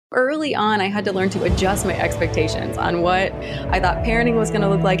Early on, I had to learn to adjust my expectations on what I thought parenting was going to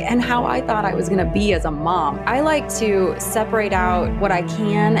look like and how I thought I was going to be as a mom. I like to separate out what I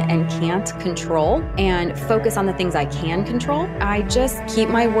can and can't control and focus on the things I can control. I just keep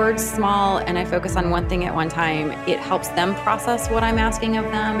my words small and I focus on one thing at one time. It helps them process what I'm asking of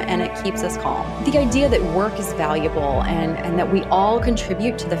them and it keeps us calm. The idea that work is valuable and that we all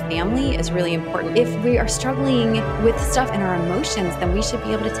contribute to the family is really important. If we are struggling with stuff in our emotions, then we should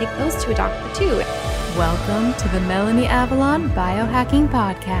be able to take those to a doctor too. Welcome to the Melanie Avalon Biohacking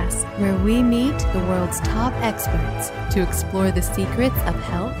Podcast, where we meet the world's top experts to explore the secrets of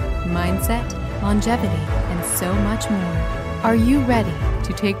health, mindset, longevity, and so much more. Are you ready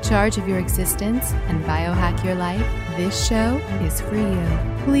to take charge of your existence and biohack your life? This show is for you.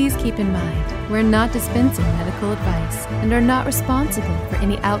 Please keep in mind, we're not dispensing medical advice and are not responsible for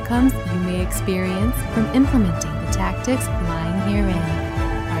any outcomes you may experience from implementing the tactics lying herein.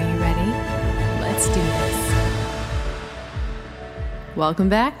 Let's do this. Welcome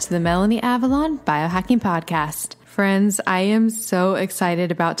back to the Melanie Avalon Biohacking Podcast. Friends, I am so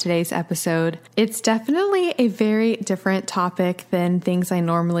excited about today's episode. It's definitely a very different topic than things I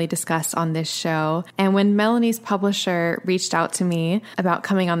normally discuss on this show. And when Melanie's publisher reached out to me about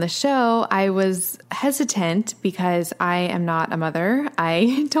coming on the show, I was hesitant because I am not a mother.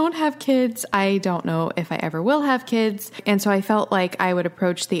 I don't have kids. I don't know if I ever will have kids. And so I felt like I would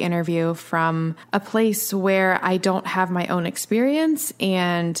approach the interview from a place where I don't have my own experience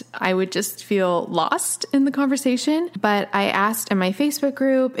and I would just feel lost in the conversation. But I asked in my Facebook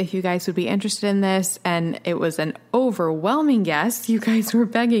group if you guys would be interested in this, and it was an overwhelming yes. You guys were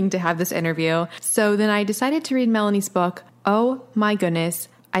begging to have this interview. So then I decided to read Melanie's book. Oh my goodness.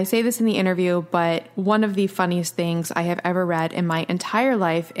 I say this in the interview, but one of the funniest things I have ever read in my entire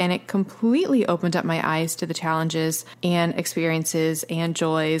life, and it completely opened up my eyes to the challenges and experiences and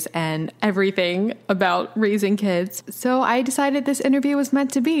joys and everything about raising kids. So I decided this interview was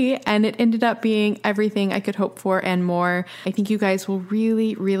meant to be, and it ended up being everything I could hope for and more. I think you guys will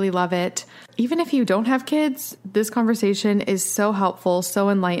really, really love it. Even if you don't have kids, this conversation is so helpful, so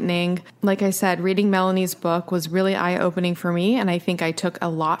enlightening. Like I said, reading Melanie's book was really eye-opening for me, and I think I took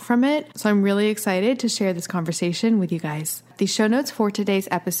a lot from it. So I'm really excited to share this conversation with you guys. The show notes for today's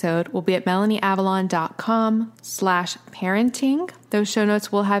episode will be at melanieavalon.com/parenting. Those show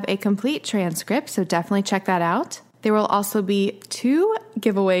notes will have a complete transcript, so definitely check that out. There will also be 2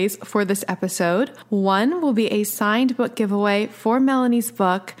 giveaways for this episode. One will be a signed book giveaway for Melanie's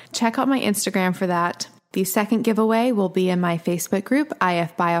book. Check out my Instagram for that. The second giveaway will be in my Facebook group,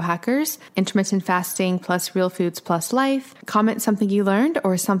 IF Biohackers, Intermittent Fasting plus Real Foods plus Life. Comment something you learned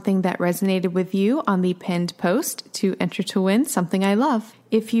or something that resonated with you on the pinned post to enter to win something I love.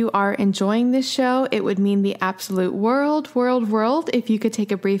 If you are enjoying this show, it would mean the absolute world if you could take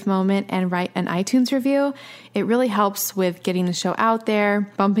a brief moment and write an iTunes review. It really helps with getting the show out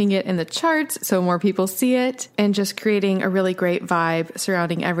there, bumping it in the charts so more people see it, and just creating a really great vibe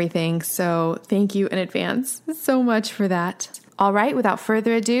surrounding everything. So thank you in advance so much for that. All right, without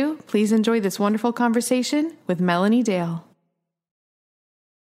further ado, please enjoy this wonderful conversation with Melanie Dale.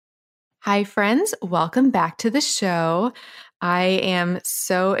 Hi, friends. Welcome back to the show. I am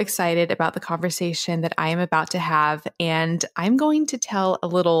so excited about the conversation that I am about to have, and I'm going to tell a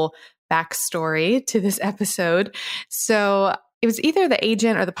little backstory to this episode. So it was either the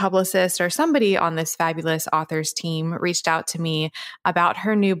agent or the publicist or somebody on this fabulous author's team reached out to me about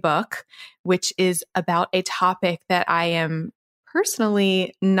her new book, which is about a topic that I am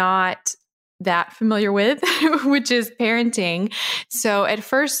personally not that familiar with, which is parenting. So at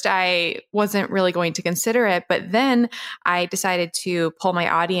first I wasn't really going to consider it, but then I decided to poll my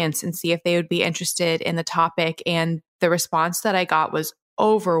audience and see if they would be interested in the topic. And the response that I got was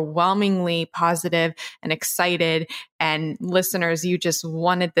overwhelmingly positive and excited. And listeners, you just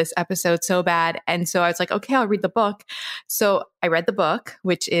wanted this episode so bad. And so I was like, okay, I'll read the book. So I read the book,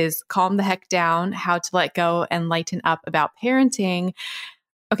 which is Calm the Heck Down: How to Let Go and Lighten Up About Parenting.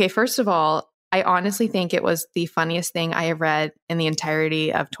 Okay, first of all, I honestly think it was the funniest thing I have read in the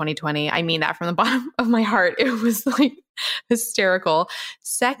entirety of 2020. I mean that from the bottom of my heart. It was like hysterical.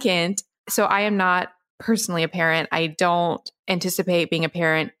 Second, so I am not personally a parent. I don't anticipate being a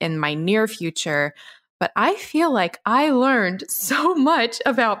parent in my near future, but I feel like I learned so much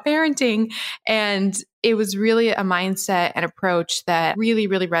about parenting, and it was really a mindset and approach that really,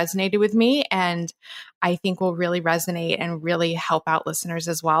 really resonated with me. And I think will really resonate and really help out listeners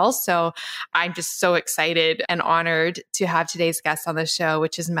as well. So I'm just so excited and honored to have today's guest on the show,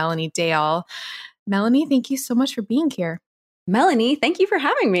 which is Melanie Dale. Melanie, thank you so much for being here. Melanie, thank you for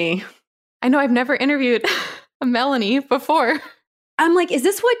having me. I know I've never interviewed a Melanie before. I'm like, is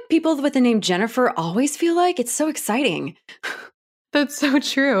this what people with the name Jennifer always feel like? It's so exciting. That's so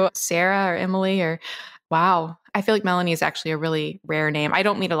true. Sarah or Emily or wow. I feel like Melanie is actually a really rare name. I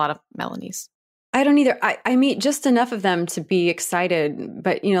don't meet a lot of Melanies. I don't either. I meet just enough of them to be excited,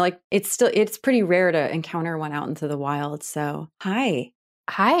 but like it's pretty rare to encounter one out into the wild. So, hi.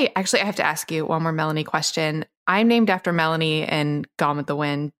 Hi. Actually, I have to ask you one more Melanie question. I'm named after Melanie in Gone with the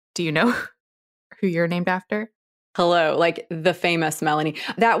Wind. Do you know who you're named after? Hello, like the famous Melanie.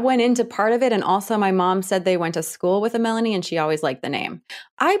 That went into part of it. And also, my mom said they went to school with a Melanie and she always liked the name.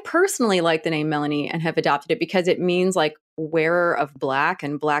 I personally like the name Melanie and have adopted it because it means like wearer of black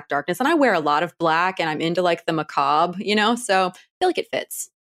and black darkness. And I wear a lot of black and I'm into like the macabre, so I feel like it fits.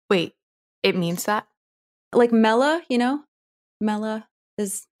 Wait, it means that? Like Mela, Mela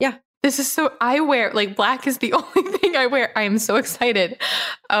is, yeah. This is so, I wear, like black is the only thing I wear. I am so excited.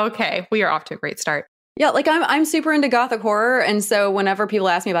 Okay, we are off to a great start. Yeah, like I'm super into gothic horror. And so whenever people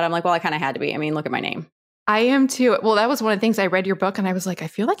ask me about it, I'm like, well, I kind of had to be. I mean, look at my name. I am too. Well, that was one of the things I read your book and I was like, I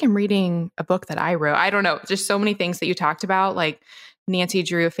feel like I'm reading a book that I wrote. I don't know. Just so many things that you talked about, like Nancy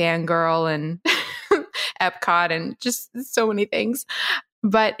Drew fangirl and Epcot and just so many things.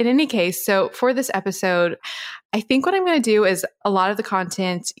 But in any case, so for this episode, I think what I'm going to do is a lot of the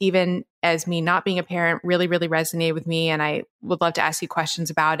content, even as me not being a parent, really, really resonated with me. And I would love to ask you questions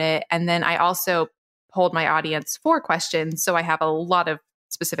about it. And then I also polled my audience for questions. So I have a lot of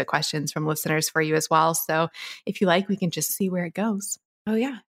specific questions from listeners for you as well. So if you like, we can just see where it goes. Oh,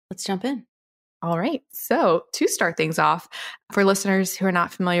 yeah. Let's jump in. All right. So to start things off, for listeners who are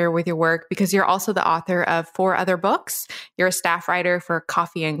not familiar with your work, because you're also the author of 4 other books, you're a staff writer for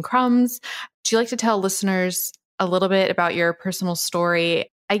Coffee and Crumbs. Would you like to tell listeners a little bit about your personal story?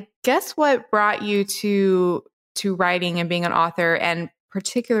 I guess what brought you to writing and being an author, and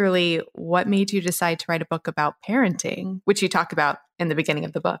particularly what made you decide to write a book about parenting, which you talk about in the beginning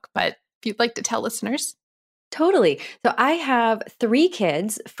of the book. But if you'd like to tell listeners. Totally. So I have 3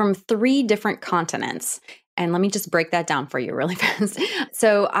 kids from 3 different continents. And let me just break that down for you really fast.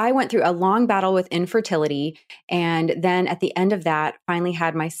 So I went through a long battle with infertility. And then at the end of that, finally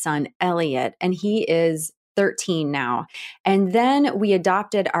had my son, Elliot, and he is 13 now. And then we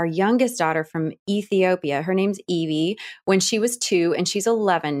adopted our youngest daughter from Ethiopia. Her name's Evie when she was 2 and she's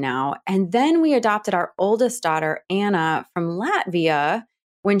 11 now. And then we adopted our oldest daughter, Anna, from Latvia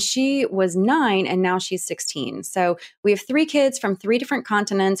when she was 9 and now she's 16. So we have 3 kids from 3 different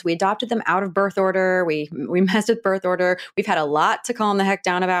continents. We adopted them out of birth order. We messed with birth order. We've had a lot to calm the heck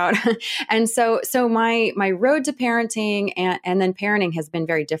down about. And so my road to parenting and then parenting has been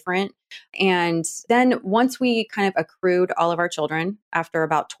very different. And then once we kind of accrued all of our children after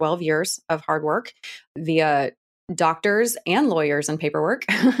about 12 years of hard work via doctors and lawyers and paperwork,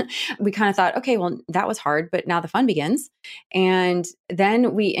 we kind of thought, okay, well, that was hard, but now the fun begins. And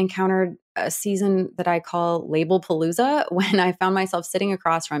then we encountered a season that I call Label Palooza, when I found myself sitting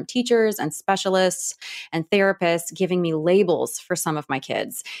across from teachers and specialists and therapists giving me labels for some of my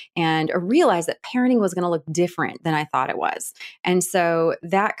kids, and I realized that parenting was going to look different than I thought it was. And so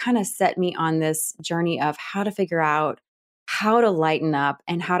that kind of set me on this journey of how to figure out how to lighten up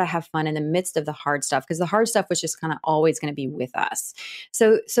and how to have fun in the midst of the hard stuff, because the hard stuff was just kind of always going to be with us.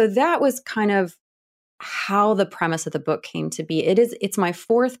 So that was kind of how the premise of the book came to be. It's my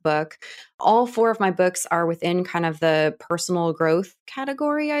 4th book. All 4 of my books are within kind of the personal growth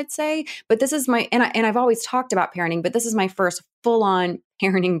category, I'd say. But this is and I've always talked about parenting, but this is my first full-on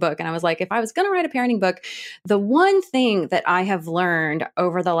parenting book. And I was like, if I was going to write a parenting book, the one thing that I have learned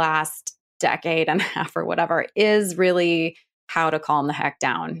over the last decade and a half or whatever is really how to calm the heck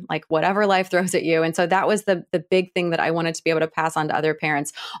down, like whatever life throws at you. And so that was the big thing that I wanted to be able to pass on to other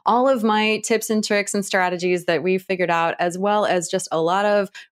parents. All of my tips and tricks and strategies that we figured out, as well as just a lot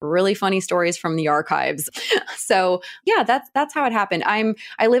of really funny stories from the archives. So yeah, that's how it happened.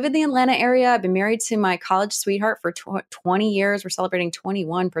 I live in the Atlanta area. I've been married to my college sweetheart for 20 years. We're celebrating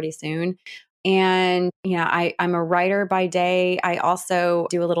 21 pretty soon. And, I'm a writer by day. I also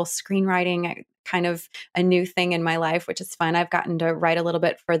do a little screenwriting, kind of a new thing in my life, which is fun. I've gotten to write a little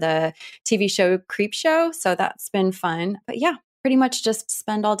bit for the TV show Creep Show. So that's been fun. But yeah, pretty much just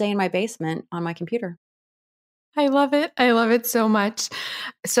spend all day in my basement on my computer. I love it. I love it so much.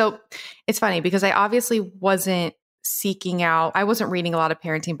 So it's funny because I obviously wasn't seeking out, I wasn't reading a lot of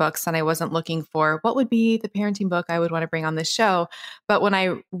parenting books, and I wasn't looking for what would be the parenting book I would want to bring on this show. But when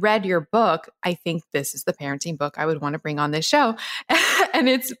I read your book, I think this is the parenting book I would want to bring on this show. And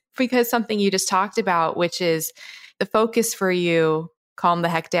it's because something you just talked about, which is the focus for you, calm the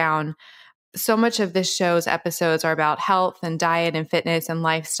heck down. So much of this show's episodes are about health and diet and fitness and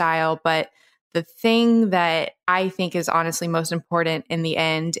lifestyle, but the thing that I think is honestly most important in the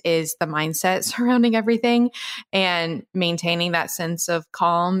end is the mindset surrounding everything and maintaining that sense of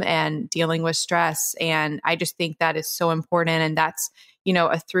calm and dealing with stress. And I just think that is so important. And that's,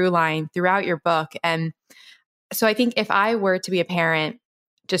 a through line throughout your book. And so I think if I were to be a parent,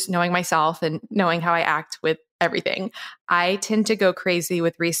 just knowing myself and knowing how I act with everything, I tend to go crazy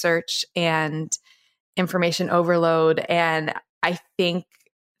with research and information overload. And I think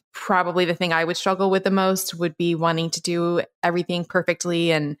probably the thing I would struggle with the most would be wanting to do everything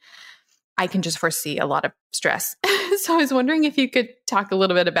perfectly. And I can just foresee a lot of stress. So I was wondering if you could talk a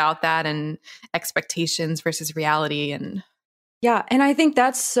little bit about that and expectations versus reality. And Yeah. And I think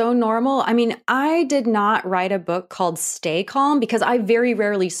that's so normal. I mean, I did not write a book called Stay Calm because I very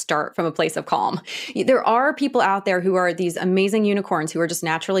rarely start from a place of calm. There are people out there who are these amazing unicorns who are just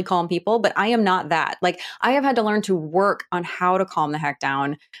naturally calm people, but I am not that. Like, I have had to learn to work on how to calm the heck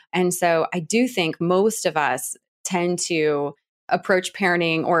down. And so I do think most of us tend to approach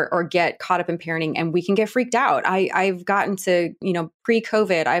parenting or get caught up in parenting, and we can get freaked out. I've gotten to,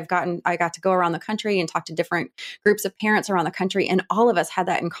 pre-COVID, I got to go around the country and talk to different groups of parents around the country. And all of us had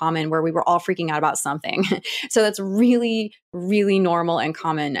that in common where we were all freaking out about something. So that's really, really normal and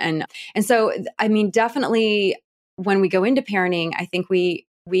common. And so, I mean, definitely when we go into parenting, I think we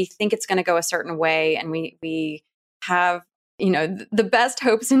think it's going to go a certain way, and we have the best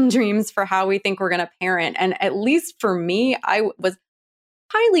hopes and dreams for how we think we're going to parent. And at least for me, I was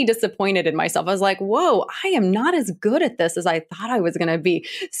highly disappointed in myself. I was like, whoa, I am not as good at this as I thought I was going to be.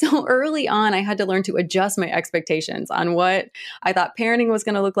 So early on, I had to learn to adjust my expectations on what I thought parenting was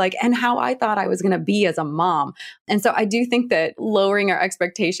going to look like and how I thought I was going to be as a mom. And so I do think that lowering our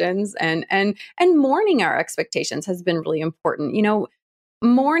expectations and mourning our expectations has been really important.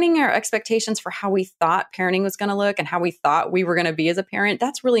 Mourning our expectations for how we thought parenting was going to look and how we thought we were going to be as a parent,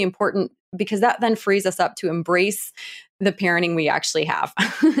 that's really important because that then frees us up to embrace the parenting we actually have.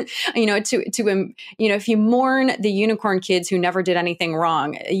 If you mourn the unicorn kids who never did anything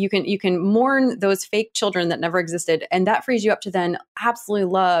wrong, you can mourn those fake children that never existed, and that frees you up to then absolutely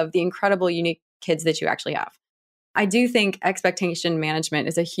love the incredible, unique kids that you actually have. I do think expectation management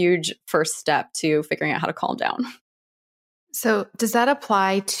is a huge first step to figuring out how to calm down. so does that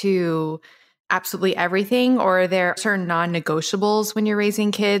apply to absolutely everything, or are there certain non-negotiables when you're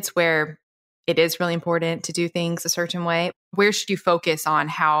raising kids where it is really important to do things a certain way? Where should you focus on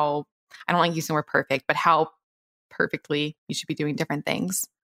how, I don't like using the word perfect, but how perfectly you should be doing different things?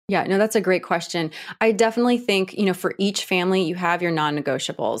 Yeah, no, that's a great question. I definitely think, for each family, you have your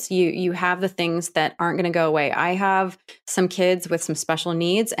non-negotiables. You have the things that aren't going to go away. I have some kids with some special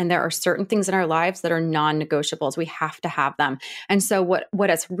needs, and there are certain things in our lives that are non-negotiables. We have to have them. And so what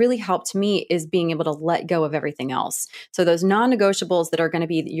has really helped me is being able to let go of everything else. So those non-negotiables that are going to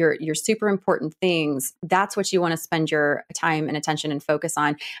be your super important things, that's what you want to spend your time and attention and focus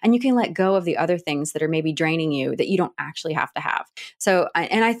on. And you can let go of the other things that are maybe draining you that you don't actually have to have. So,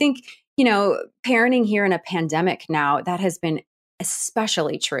 and I think, parenting here in a pandemic now, that has been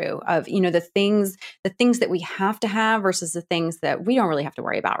especially true of, the things that we have to have versus the things that we don't really have to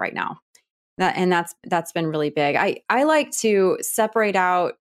worry about right now. That's been really big. I like to separate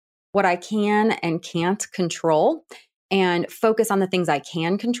out what I can and can't control and focus on the things I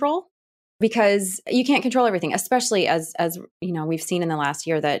can control. Because you can't control everything, especially as we've seen in the last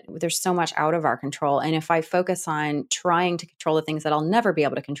year that there's so much out of our control. And if I focus on trying to control the things that I'll never be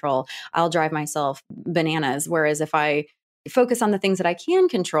able to control, I'll drive myself bananas. Whereas if I focus on the things that I can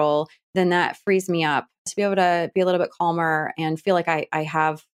control, then that frees me up to be able to be a little bit calmer and feel like I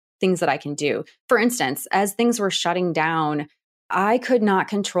have things that I can do. For instance, as things were shutting down, I could not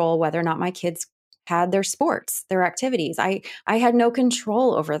control whether or not my kids had their sports, their activities. I had no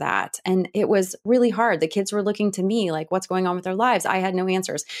control over that. And it was really hard. The kids were looking to me like, what's going on with their lives? I had no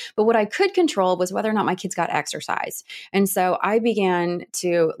answers. But what I could control was whether or not my kids got exercise. And so I began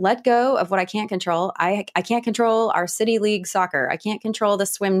to let go of what I can't control. I can't control our city league soccer. I can't control the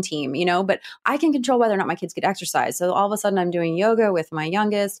swim team, but I can control whether or not my kids get exercise. So all of a sudden I'm doing yoga with my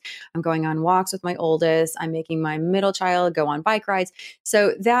youngest. I'm going on walks with my oldest. I'm making my middle child go on bike rides.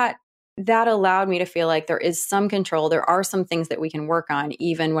 So that allowed me to feel like there is some control. There are some things that we can work on,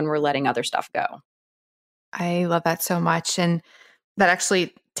 even when we're letting other stuff go. I love that so much. And that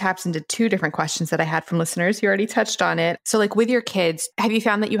actually taps into two different questions that I had from listeners. You already touched on it. So like with your kids, have you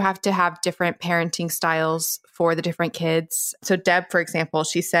found that you have to have different parenting styles for the different kids? So Deb, for example,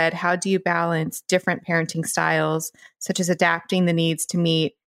 she said, how do you balance different parenting styles, such as adapting the needs to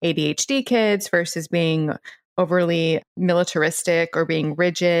meet ADHD kids versus being overly militaristic or being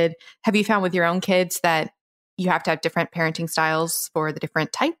rigid? Have you found with your own kids that you have to have different parenting styles for the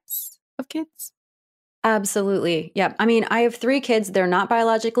different types of kids? Absolutely. Yeah. I mean, I have three kids. They're not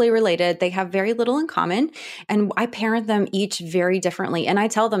biologically related. They have very little in common. And I parent them each very differently. And I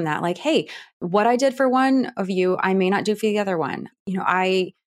tell them that, like, hey, what I did for one of you, I may not do for the other one.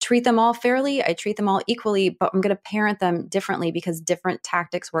 I treat them all fairly. I treat them all equally, but I'm going to parent them differently because different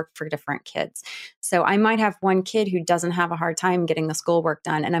tactics work for different kids. So I might have one kid who doesn't have a hard time getting the schoolwork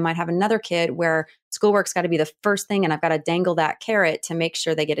done. And I might have another kid where schoolwork's got to be the first thing. And I've got to dangle that carrot to make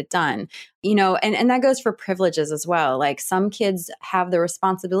sure they get it done. And that goes for privileges as well. Like some kids have the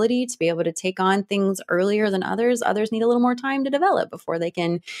responsibility to be able to take on things earlier than others. Others need a little more time to develop before they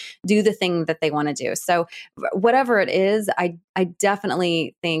can do the thing that they want to do. So whatever it is, I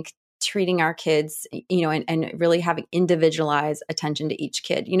definitely think treating our kids, and really having individualized attention to each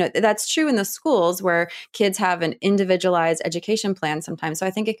kid. That's true in the schools where kids have an individualized education plan sometimes. So I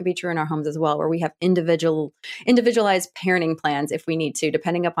think it could be true in our homes as well, where we have individualized parenting plans if we need to,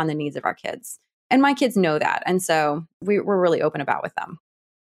 depending upon the needs of our kids. And my kids know that. And so we're really open about with them.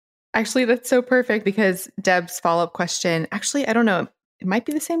 Actually, that's so perfect because Deb's follow-up question, actually, I don't know, it might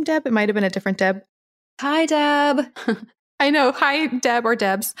be the same Deb. It might have been a different Deb. Hi, Deb. I know. Hi, Deb or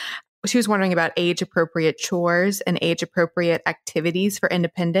Debs. She was wondering about age-appropriate chores and age-appropriate activities for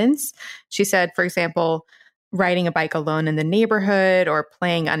independence. She said, for example, riding a bike alone in the neighborhood or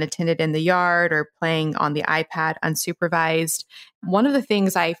playing unattended in the yard or playing on the iPad unsupervised. One of the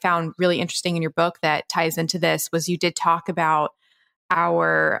things I found really interesting in your book that ties into this was you did talk about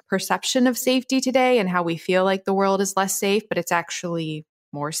our perception of safety today and how we feel like the world is less safe, but it's actually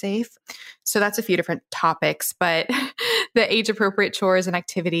more safe. So that's a few different topics, but the age appropriate chores and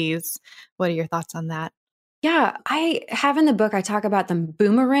activities, what are your thoughts on that? Yeah, I have in the book, I talk about the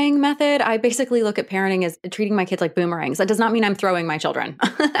boomerang method. I basically look at parenting as treating my kids like boomerangs. That does not mean I'm throwing my children.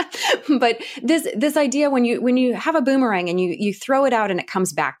 But this idea when you have a boomerang and you throw it out and it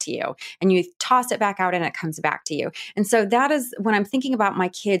comes back to you, and you toss it back out and it comes back to you. And so that is when I'm thinking about my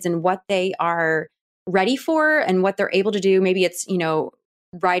kids and what they are ready for and what they're able to do. Maybe it's,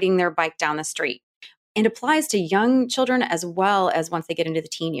 riding their bike down the street. It applies to young children as well as once they get into the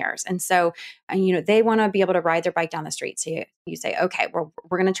teen years. And so, they want to be able to ride their bike down the street. So you say, okay, we're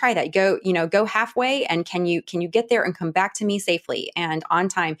going to try that. Go halfway, and can you get there and come back to me safely and on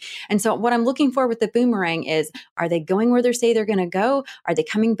time? And so what I'm looking for with the boomerang is, are they going where they say they're going to go? Are they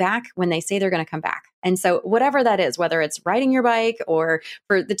coming back when they say they're going to come back? And so whatever that is, whether it's riding your bike or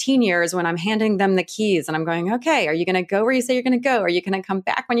for the teen years when I'm handing them the keys and I'm going, okay, are you going to go where you say you're going to go? Are you going to come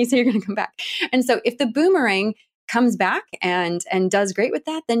back when you say you're going to come back? And so if the boomerang comes back and does great with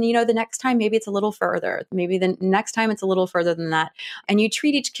that, then the next time maybe it's a little further. Maybe the next time it's a little further than that. And you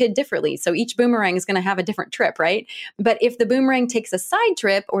treat each kid differently. So each boomerang is going to have a different trip, right? But if the boomerang takes a side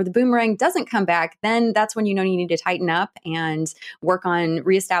trip or the boomerang doesn't come back, then that's when you need to tighten up and work on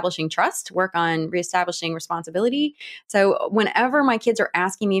reestablishing trust, work on reestablishing responsibility. So whenever my kids are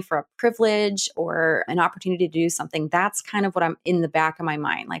asking me for a privilege or an opportunity to do something, that's kind of what I'm in the back of my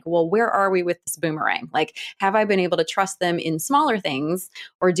mind. Like, well, where are we with this boomerang? Like, have I been able to trust them in smaller things,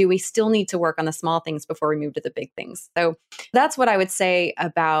 or do we still need to work on the small things before we move to the big things? So that's what I would say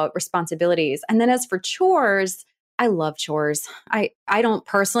about responsibilities. And then as for chores, I love chores. I don't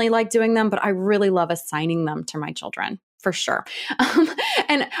personally like doing them, but I really love assigning them to my children. For sure.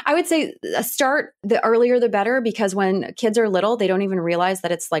 And I would say start the earlier, the better, because when kids are little, they don't even realize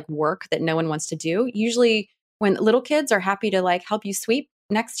that it's like work that no one wants to do. Usually when little kids are happy to like help you sweep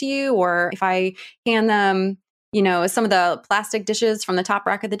next to you, or if I hand them some of the plastic dishes from the top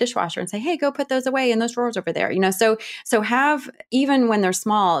rack of the dishwasher and say, hey, go put those away in those drawers over there. So have, even when they're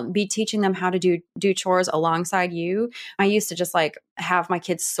small, be teaching them how to do chores alongside you. I used to just like have my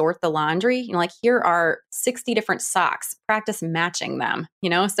kids sort the laundry, like here are 60 different socks, practice matching them,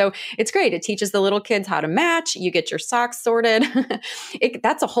 so it's great. It teaches the little kids how to match. You get your socks sorted.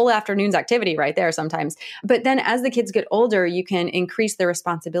 That's a whole afternoon's activity right there sometimes. But then as the kids get older, you can increase the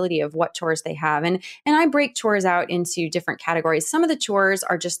responsibility of what chores they have. And I break chores out into different categories. Some of the chores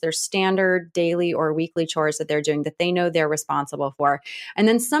are just their standard daily or weekly chores that they're doing that they know they're responsible for. And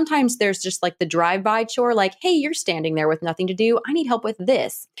then sometimes there's just like the drive-by chore, like, hey, you're standing there with nothing to do. I need help with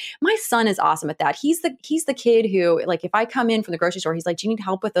this. My son is awesome at that. He's the kid who, like, if I come in from the grocery store, he's like, do you need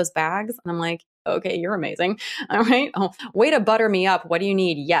help with those bags? And I'm like, okay, you're amazing. All right. Oh, way to butter me up. What do you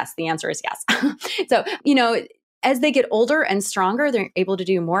need? Yes. The answer is yes. So, as they get older and stronger, they're able to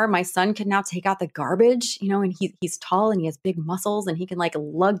do more. My son can now take out the garbage, and he's tall and he has big muscles and he can like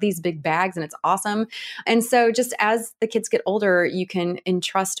lug these big bags, and it's awesome. And so just as the kids get older, you can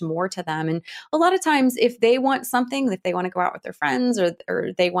entrust more to them. And a lot of times if they want something, if they want to go out with their friends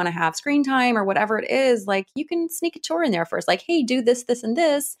or they want to have screen time or whatever it is, like you can sneak a chore in there first, like, hey, do this, this, and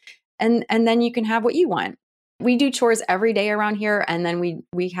this. and then you can have what you want. We do chores every day around here, and then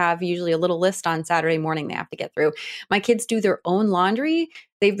we have usually a little list on Saturday morning they have to get through. My kids do their own laundry.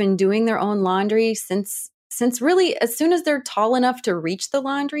 They've been doing their own laundry since really as soon as they're tall enough to reach the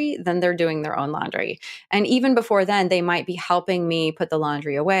laundry, then they're doing their own laundry. And even before then, they might be helping me put the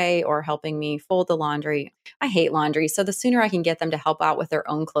laundry away or helping me fold the laundry. I hate laundry, so the sooner I can get them to help out with their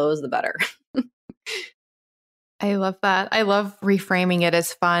own clothes, the better. I love that. I love reframing it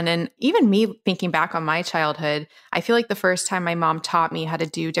as fun. And even me thinking back on my childhood, I feel like the first time my mom taught me how to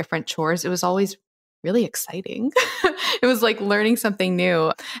do different chores, it was always really exciting. It was like learning something new.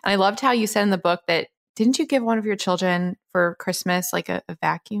 And I loved how you said in the book that didn't you give one of your children for Christmas like a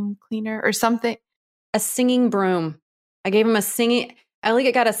vacuum cleaner or something? A singing broom. I gave him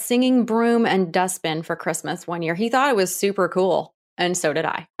I got a singing broom and dustbin for Christmas one year. He thought it was super cool. And so did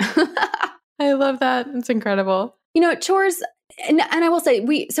I. I love that. It's incredible. Chores, and I will say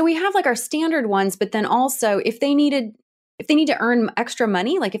we have like our standard ones, but then also if they need to earn extra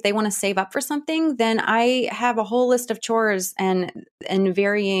money, like if they want to save up for something, then I have a whole list of chores and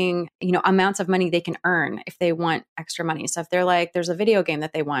varying, amounts of money they can earn if they want extra money. So if they're like, there's a video game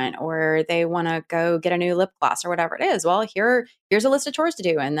that they want, or they want to go get a new lip gloss or whatever it is, well, here's a list of chores to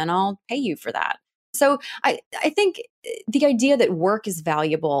do, and then I'll pay you for that. So I think the idea that work is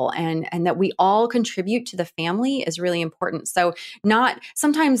valuable and that we all contribute to the family is really important. So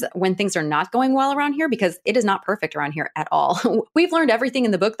sometimes when things are not going well around here, because it is not perfect around here at all. We've learned everything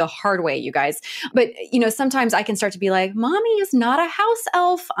in the book the hard way, you guys. But, sometimes I can start to be like, mommy is not a house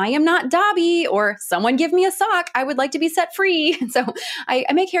elf. I am not Dobby, or someone give me a sock. I would like to be set free. So I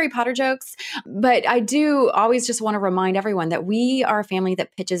make Harry Potter jokes, but I do always just want to remind everyone that we are a family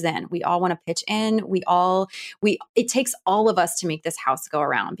that pitches in. We all want to pitch in. It takes all of us to make this house go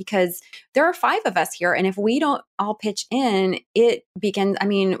around, because there are 5 of us here. And if we don't all pitch in, it begins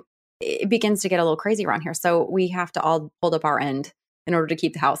to get a little crazy around here. So we have to all hold up our end in order to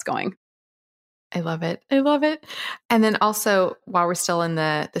keep the house going. I love it. I love it. And then also, while we're still in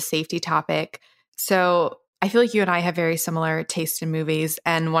the safety topic, so I feel like you and I have very similar taste in movies.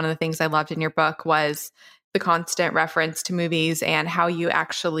 And one of the things I loved in your book was the constant reference to movies and how you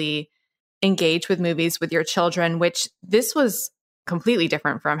actually engage with movies with your children, which this was completely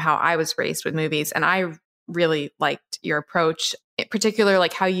different from how I was raised with movies. And I really liked your approach, in particular,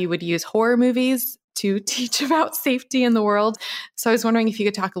 like how you would use horror movies to teach about safety in the world. So I was wondering if you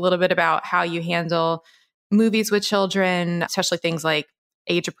could talk a little bit about how you handle movies with children, especially things like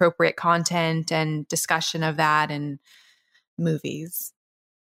age-appropriate content and discussion of that in movies.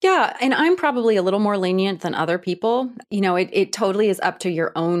 Yeah, and I'm probably a little more lenient than other people. It totally is up to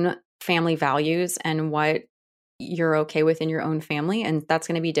your own family values and what you're okay with in your own family. And that's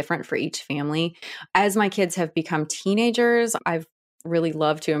going to be different for each family. As my kids have become teenagers, I've really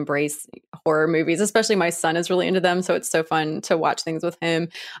love to embrace horror movies, especially my son is really into them. So it's so fun to watch things with him.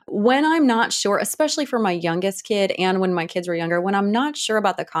 When I'm not sure, especially for my youngest kid and when my kids were younger, when I'm not sure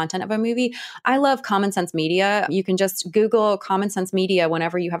about the content of a movie, I love Common Sense Media. You can just Google Common Sense Media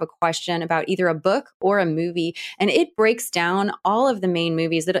whenever you have a question about either a book or a movie, and it breaks down all of the main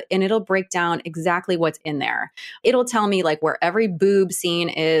movies and it'll break down exactly what's in there. It'll tell me like where every boob scene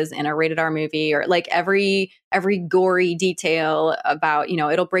is in a rated R movie, or like every gory detail about,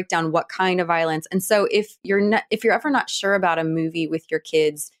 it'll break down what kind of violence. And so if you're ever not sure about a movie with your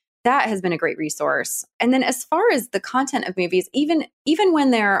kids, that has been a great resource. And then as far as the content of movies, even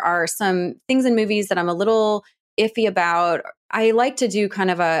when there are some things in movies that I'm a little iffy about, I like to do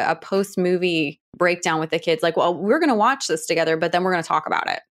kind of a post-movie breakdown with the kids. Like, well, we're going to watch this together, but then we're going to talk about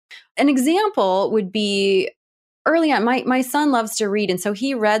it. An example would be early on, my son loves to read. And so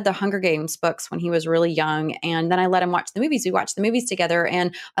he read the Hunger Games books when he was really young. And then I let him watch the movies. We watched the movies together.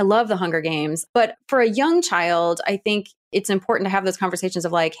 And I love the Hunger Games. But for a young child, I think it's important to have those conversations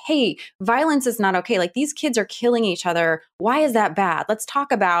of like, hey, violence is not okay. Like, these kids are killing each other. Why is that bad? Let's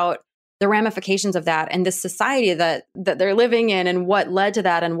talk about the ramifications of that and this society that they're living in and what led to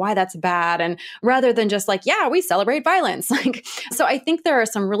that and why that's bad. And rather than just like, yeah, we celebrate violence. So I think there are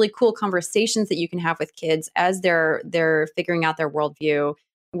some really cool conversations that you can have with kids as they're figuring out their worldview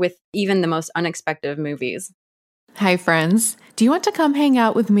with even the most unexpected of movies. Hi, friends. Do you want to come hang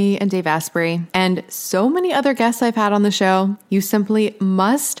out with me and Dave Asprey and so many other guests I've had on the show? You simply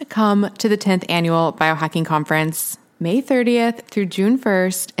must come to the 10th annual Biohacking Conference. May 30th through June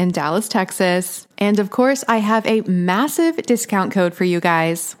 1st in Dallas, Texas. And of course, I have a massive discount code for you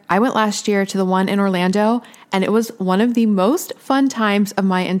guys. I went last year to the one in Orlando, and it was one of the most fun times of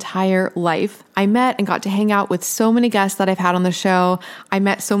my entire life. I met and got to hang out with so many guests that I've had on the show. I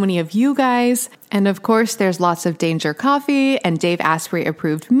met so many of you guys. And of course, there's lots of Danger coffee and Dave Asprey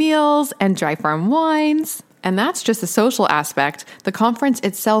approved meals and Dry Farm wines. And that's just the social aspect. The conference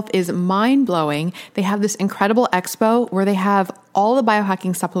itself is mind-blowing. They have this incredible expo where they have all the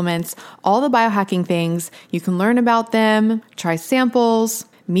biohacking supplements, all the biohacking things. You can learn about them, try samples,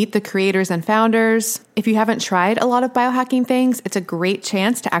 meet the creators and founders. If you haven't tried a lot of biohacking things, it's a great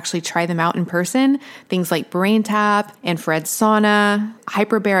chance to actually try them out in person. Things like brain tap, infrared sauna,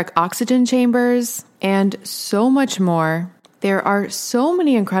 hyperbaric oxygen chambers, and so much more. There are so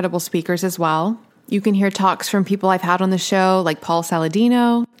many incredible speakers as well. You can hear talks from people I've had on the show like Paul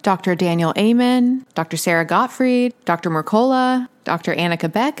Saladino, Dr. Daniel Amen, Dr. Sarah Gottfried, Dr. Mercola, Dr. Annika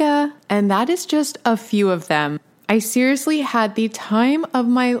Becca, and that is just a few of them. I seriously had the time of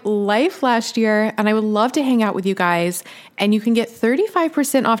my life last year, and I would love to hang out with you guys. And you can get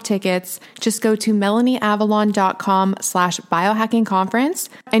 35% off tickets. Just go to melanieavalon.com/biohackingconference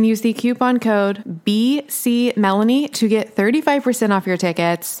and use the coupon code BCMelanie to get 35% off your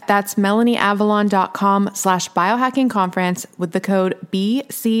tickets. That's melanieavalon.com/biohackingconference with the code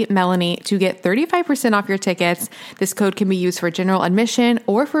BCMelanie to get 35% off your tickets. This code can be used for general admission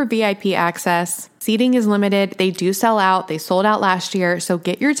or for VIP access. Seating is limited. They do sell out. They sold out last year, so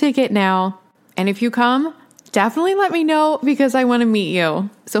get your ticket now. And if you come, definitely let me know because I want to meet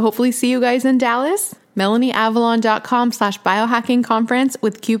you. So hopefully see you guys in Dallas. melanieavalon.com/biohackingconference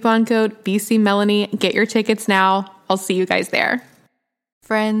with coupon code BCMelanie. Get your tickets now. I'll see you guys there.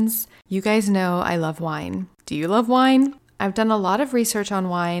 Friends, you guys know I love wine. Do you love wine? I've done a lot of research on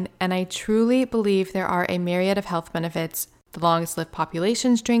wine, and I truly believe there are a myriad of health benefits. The longest lived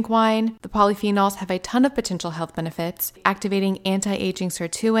populations drink wine. The polyphenols have a ton of potential health benefits, activating anti-aging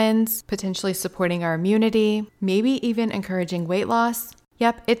sirtuins, potentially supporting our immunity, maybe even encouraging weight loss.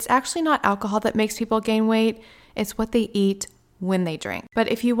 Yep, it's actually not alcohol that makes people gain weight. It's what they eat when they drink.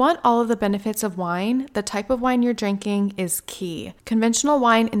 But if you want all of the benefits of wine, the type of wine you're drinking is key. Conventional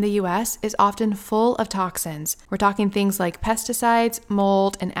wine in the US is often full of toxins. We're talking things like pesticides,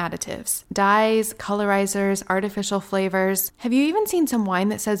 mold, and additives, dyes, colorizers, artificial flavors. Have you even seen some wine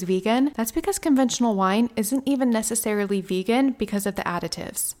that says vegan? That's because conventional wine isn't even necessarily vegan because of the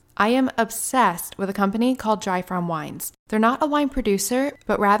additives. I am obsessed with a company called Dry Farm Wines. They're not a wine producer,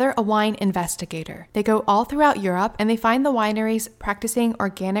 but rather a wine investigator. They go all throughout Europe and they find the wineries practicing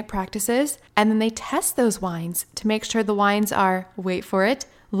organic practices, and then they test those wines to make sure the wines are, wait for it,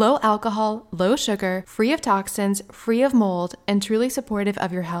 low alcohol, low sugar, free of toxins, free of mold, and truly supportive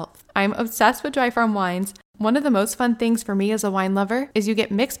of your health. I'm obsessed with Dry Farm Wines. One of the most fun things for me as a wine lover is you get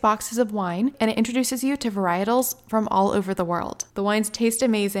mixed boxes of wine, and it introduces you to varietals from all over the world. The wines taste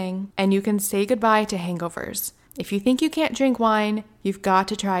amazing, and you can say goodbye to hangovers. If you think you can't drink wine, you've got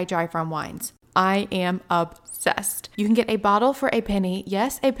to try Dry Farm Wines. I am obsessed. You can get a bottle for a penny.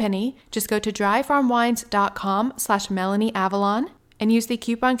 Yes, a penny. Just go to dryfarmwines.com/MelanieAvalon and use the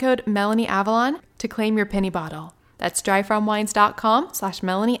coupon code MelanieAvalon to claim your penny bottle. That's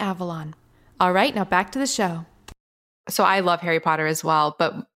dryfarmwines.com/MelanieAvalon. All right, now back to the show. So I love Harry Potter as well,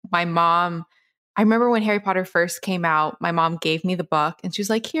 but my mom, I remember when Harry Potter first came out, my mom gave me the book and she was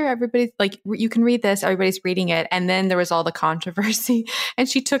like, here, everybody's like, you can read this. Everybody's reading it. And then there was all the controversy and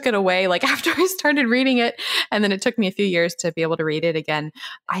she took it away like after I started reading it. And then it took me a few years to be able to read it again.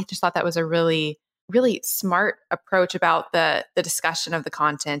 I just thought that was a really, really smart approach about the discussion of the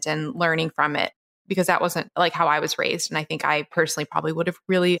content and learning from it, because that wasn't like how I was raised. And I think I personally probably would have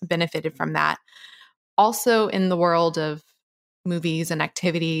really benefited from that. Also in the world of movies and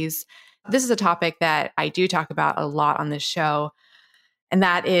activities, this is a topic that I do talk about a lot on this show, and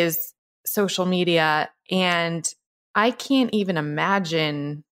that is social media. And I can't even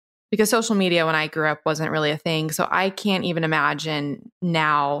imagine, because social media when I grew up wasn't really a thing. So I can't even imagine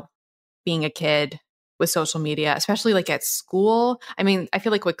now being a kid with social media, especially like at school. I mean, I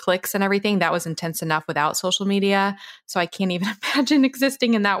feel like with cliques and everything, that was intense enough without social media. So I can't even imagine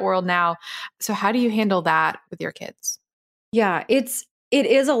existing in that world now. So how do you handle that with your kids? Yeah, it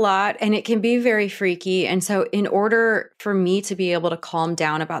is a lot and it can be very freaky. And so in order for me to be able to calm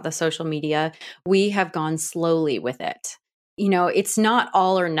down about the social media, we have gone slowly with it. it's not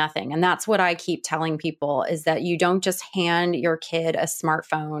all or nothing. And that's what I keep telling people is that you don't just hand your kid a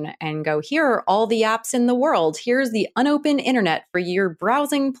smartphone and go, here are all the apps in the world. Here's the unopened internet for your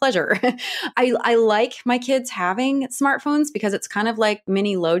browsing pleasure. I like my kids having smartphones because it's kind of like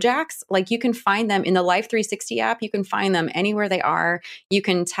mini LoJacks. Like you can find them in the Life 360 app. You can find them anywhere they are. You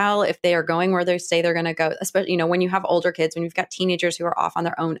can tell if they are going where they say they're going to go, especially, when you have older kids, when you've got teenagers who are off on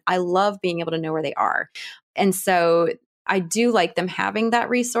their own. I love being able to know where they are. And so I do like them having that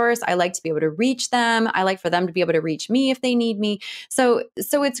resource. I like to be able to reach them. I like for them to be able to reach me if they need me. So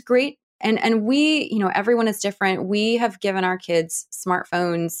it's great. And we, everyone is different. We have given our kids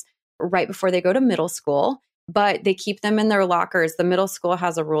smartphones right before they go to middle school, but they keep them in their lockers. The middle school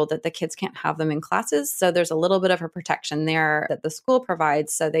has a rule that the kids can't have them in classes. So there's a little bit of a protection there that the school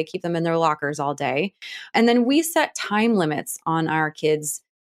provides. So they keep them in their lockers all day. And then we set time limits on our kids'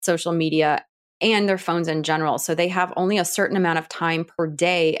 social media and their phones in general. So they have only a certain amount of time per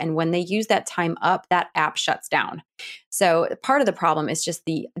day. And when they use that time up, that app shuts down. So part of the problem is just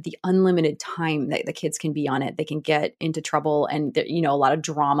the unlimited time that the kids can be on it. They can get into trouble and, a lot of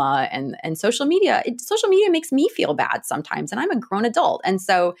drama and social media. Social media makes me feel bad sometimes, and I'm a grown adult. And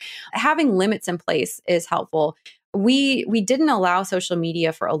so having limits in place is helpful. We didn't allow social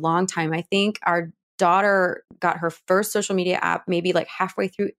media for a long time. I think our daughter got her first social media app maybe like halfway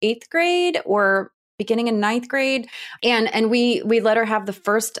through 8th grade or beginning in 9th grade. And we let her have the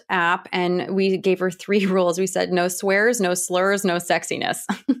first app, and we gave her 3 rules. We said no swears, no slurs, no sexiness.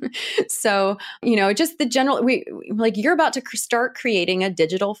 So, just the general, you're about to start creating a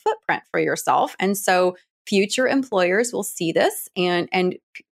digital footprint for yourself. And so future employers will see this and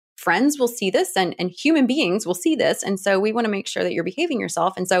friends will see this and human beings will see this. And so we want to make sure that you're behaving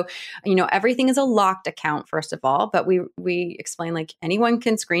yourself. And so, everything is a locked account, first of all, but we explain like anyone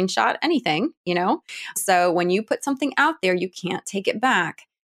can screenshot anything, So when you put something out there, you can't take it back.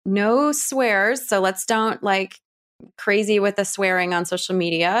 No swears. So let's don't crazy with the swearing on social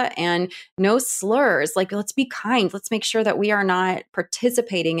media, and no slurs. Let's be kind. Let's make sure that we are not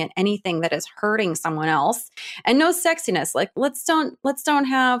participating in anything that is hurting someone else, and no sexiness. Let's don't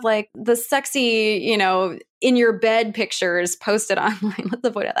have the sexy, in your bed pictures posted online. Let's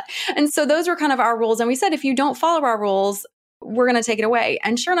avoid that. And so those were kind of our rules. And we said, if you don't follow our rules, we're going to take it away.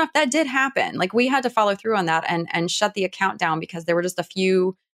 And sure enough, that did happen. We had to follow through on that and shut the account down because there were just a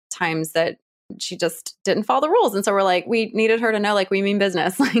few times that she just didn't follow the rules. And so we're we needed her to know, we mean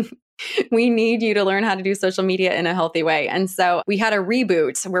business. We need you to learn how to do social media in a healthy way. And so we had a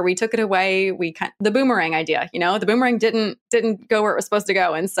reboot where we took it away. The boomerang idea, the boomerang didn't go where it was supposed to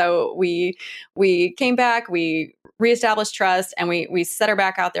go. And so we came back, we reestablished trust, and we set her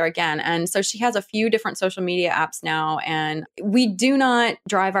back out there again. And so she has a few different social media apps now, and we do not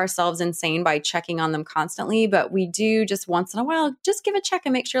drive ourselves insane by checking on them constantly, but we do just once in a while, just give a check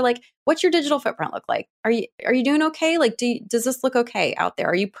and make sure what's your digital footprint look like? Are you doing okay? Does this look okay out there?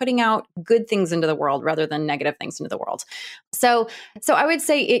 Are you putting out good things into the world rather than negative things into the world? So I would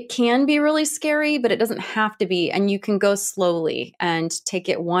say it can be really scary, but it doesn't have to be. And you can go slowly and take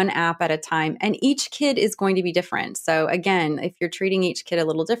it one app at a time. And each kid is going to be different. So again, if you're treating each kid a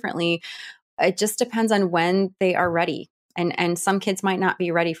little differently, it just depends on when they are ready. And some kids might not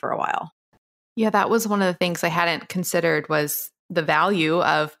be ready for a while. Yeah, that was one of the things I hadn't considered was the value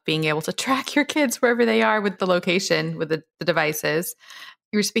of being able to track your kids wherever they are with the location, with the devices.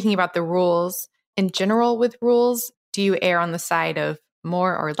 You were speaking about the rules. In general, with rules, do you err on the side of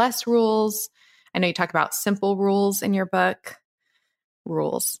more or less rules? I know you talk about simple rules in your book.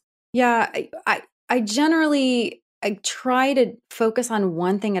 Rules. Yeah, I generally, I try to focus on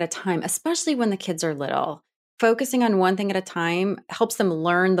one thing at a time, especially when the kids are little. Focusing on one thing at a time helps them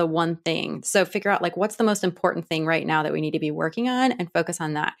learn the one thing. So figure out what's the most important thing right now that we need to be working on and focus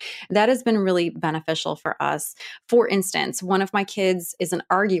on that. That has been really beneficial for us. For instance, one of my kids is an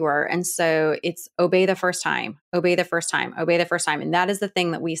arguer. And so it's obey the first time, obey the first time, obey the first time. And that is the thing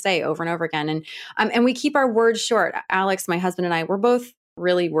that we say over and over again. And we keep our words short. Alex, my husband, and I, we're both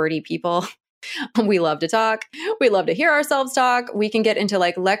really wordy people. We love to talk. We love to hear ourselves talk. We can get into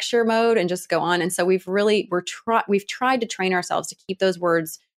lecture mode and just go on. And so we've tried to train ourselves to keep those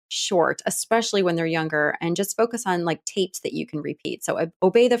words short, especially when they're younger, and just focus on tapes that you can repeat. So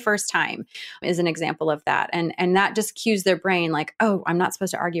obey the first time is an example of that. And that just cues their brain oh, I'm not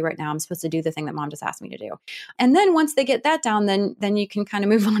supposed to argue right now. I'm supposed to do the thing that mom just asked me to do. And then once they get that down, then you can kind of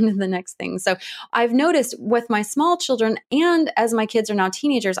move on to the next thing. So I've noticed with my small children, and as my kids are now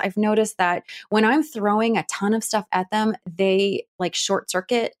teenagers, I've noticed that when I'm throwing a ton of stuff at them, they short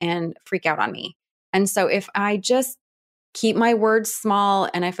circuit and freak out on me. And so if I just keep my words small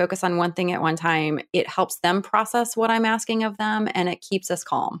and I focus on one thing at one time, it helps them process what I'm asking of them and it keeps us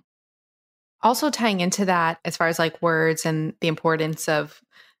calm. Also tying into that, as far as like words and the importance of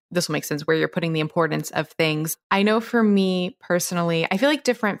this will make sense where you're putting the importance of things. I know for me personally, I feel like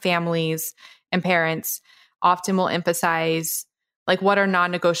different families and parents often will emphasize like what are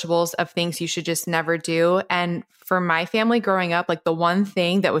non-negotiables of things you should just never do. And for my family growing up, like the one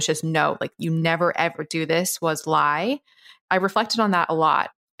thing that was just no, like you never ever do this was lie. I reflected on that a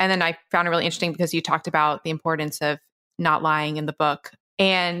lot. And then I found it really interesting because you talked about the importance of not lying in the book.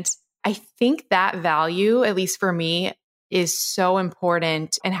 And I think that value, at least for me, is so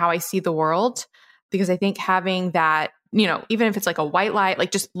important in how I see the world, because I think having that, even if it's like a white lie,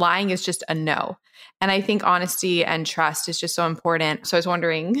 like just lying is just a no. And I think honesty and trust is just so important. So I was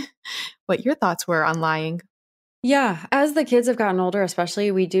wondering what your thoughts were on lying. Yeah, as the kids have gotten older, especially,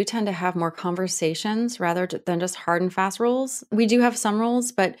 we do tend to have more conversations rather than just hard and fast rules. We do have some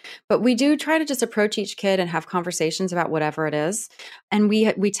rules, but we do try to just approach each kid and have conversations about whatever it is. And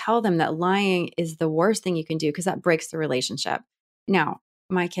we tell them that lying is the worst thing you can do because that breaks the relationship. Now,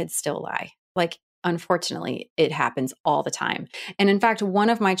 my kids still lie. Like, unfortunately, it happens all the time. And in fact, one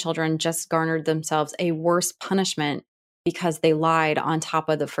of my children just garnered themselves a worse punishment because they lied on top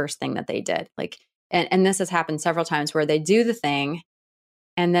of the first thing that they did. Like, and this has happened several times where they do the thing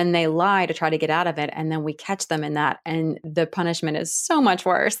and then they lie to try to get out of it. And then we catch them in that. And the punishment is so much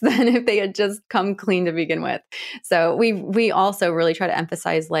worse than if they had just come clean to begin with. So we also really try to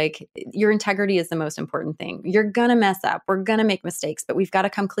emphasize like your integrity is the most important thing. You're going to mess up. We're going to make mistakes, but we've got to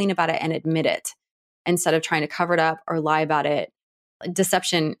come clean about it and admit it instead of trying to cover it up or lie about it.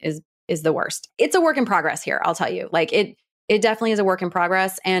 Deception is the worst. It's a work in progress here, I'll tell you. Like it definitely is a work in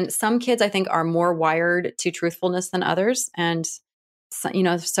progress. And some kids, I think, are more wired to truthfulness than others. And,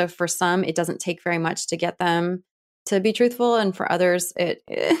 so for some, it doesn't take very much to get them to be truthful. And for others,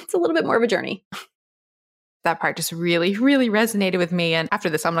 it's a little bit more of a journey. That part just really, really resonated with me. And after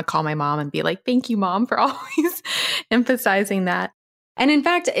this, I'm going to call my mom and be like, thank you, Mom, for always emphasizing that. And in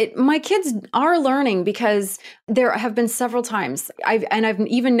fact, my kids are learning because there have been several times I've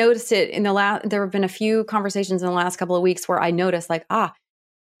even noticed it there have been a few conversations in the last couple of weeks where I noticed like,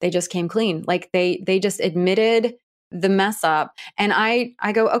 they just came clean. Like they just admitted the mess up. And I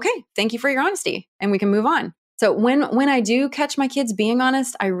go, okay, thank you for your honesty and we can move on. So when I do catch my kids being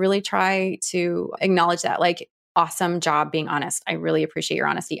honest, I really try to acknowledge that like, awesome job being honest. I really appreciate your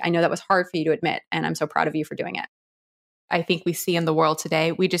honesty. I know that was hard for you to admit and I'm so proud of you for doing it. I think we see in the world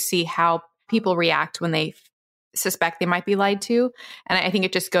today. We just see how people react when they suspect they might be lied to. And I think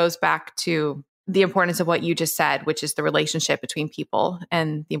it just goes back to the importance of what you just said, which is the relationship between people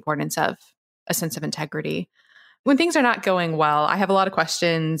and the importance of a sense of integrity. When things are not going well, I have a lot of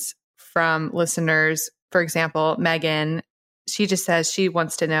questions from listeners. For example, Megan, she just says she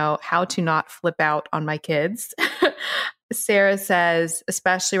wants to know how to not flip out on my kids. Sarah says,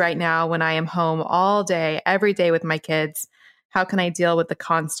 especially right now when I am home all day, every day with my kids, how can I deal with the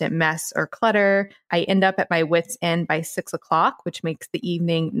constant mess or clutter? I end up at my wit's end by 6 o'clock, which makes the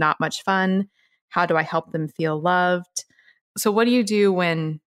evening not much fun. How do I help them feel loved? So what do you do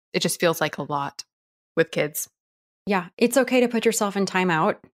when it just feels like a lot with kids? Yeah, it's okay to put yourself in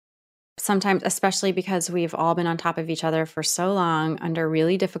timeout. Sometimes, especially because we've all been on top of each other for so long under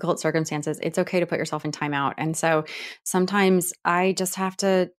really difficult circumstances, it's okay to put yourself in timeout. And so sometimes I just have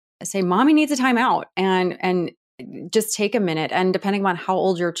to say, Mommy needs a timeout and just take a minute. And depending on how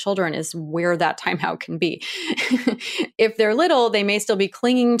old your children is where that timeout can be. If they're little, they may still be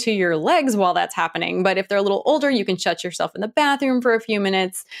clinging to your legs while that's happening. But if they're a little older, you can shut yourself in the bathroom for a few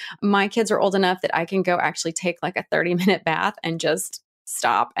minutes. My kids are old enough that I can go actually take like a 30-minute bath and just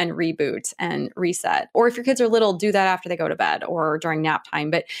stop and reboot and reset. Or if your kids are little, do that after they go to bed or during nap time.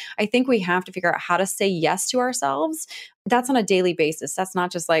 But I think we have to figure out how to say yes to ourselves. That's on a daily basis. That's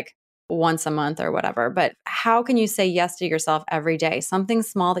not just like once a month or whatever, but how can you say yes to yourself every day? Something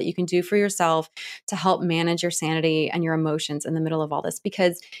small that you can do for yourself to help manage your sanity and your emotions in the middle of all this,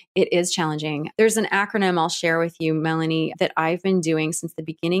 because it is challenging. There's an acronym I'll share with you, Melanie, that I've been doing since the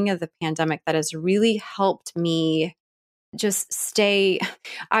beginning of the pandemic that has really helped me just stay.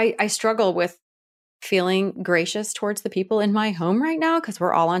 I struggle with feeling gracious towards the people in my home right now because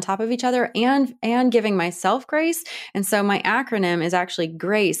we're all on top of each other and giving myself grace. And so my acronym is actually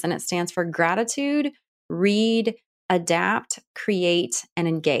GRACE, and it stands for gratitude, read, adapt, create, and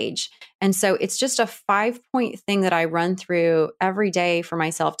engage. And so it's just a 5-point thing that I run through every day for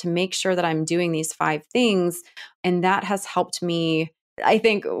myself to make sure that I'm doing these 5 things. And that has helped me, I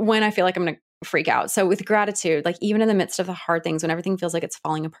think, when I feel like I'm going to freak out. So with gratitude, like even in the midst of the hard things, when everything feels like it's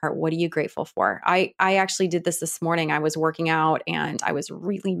falling apart, what are you grateful for? I actually did this morning. I was working out and I was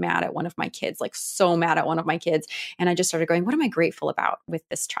really mad at one of my kids, like so mad at one of my kids. And I just started going, what am I grateful about with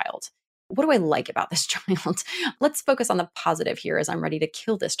this child? What do I like about this child? Let's focus on the positive here as I'm ready to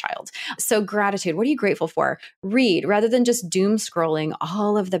kill this child. So gratitude, what are you grateful for? Read rather than just doom scrolling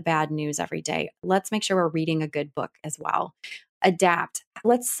all of the bad news every day. Let's make sure we're reading a good book as well. Adapt.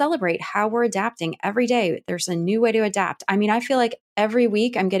 Let's celebrate how we're adapting every day. There's a new way to adapt. I mean, I feel like every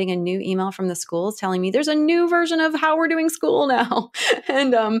week I'm getting a new email from the schools telling me there's a new version of how we're doing school now.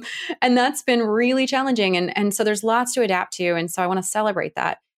 And that's been really challenging. And so there's lots to adapt to. And so I want to celebrate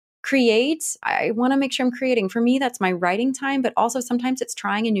that. Create. I want to make sure I'm creating. For me, that's my writing time, but also sometimes it's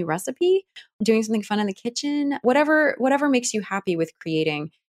trying a new recipe, doing something fun in the kitchen, whatever makes you happy with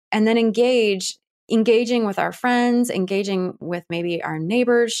creating. And then engaging with our friends, engaging with maybe our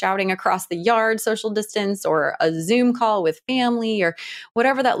neighbors, shouting across the yard, social distance, or a Zoom call with family, or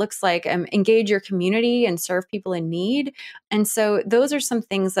whatever that looks like. Engage your community and serve people in need. And so those are some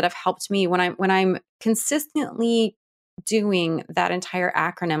things that have helped me when I'm consistently doing that entire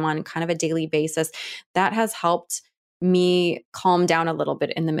acronym on kind of a daily basis. That has helped me calm down a little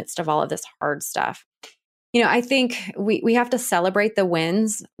bit in the midst of all of this hard stuff. I think we have to celebrate the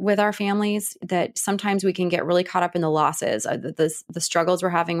wins with our families, that sometimes we can get really caught up in the losses, the struggles we're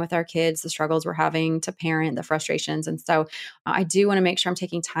having with our kids, the struggles we're having to parent, the frustrations. And so I do want to make sure I'm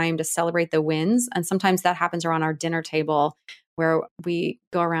taking time to celebrate the wins. And sometimes that happens around our dinner table where we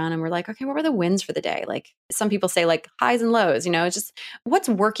go around and we're like, okay, what were the wins for the day? Like some people say like highs and lows, it's just what's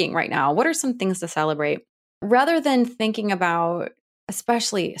working right now? What are some things to celebrate? Rather than thinking about,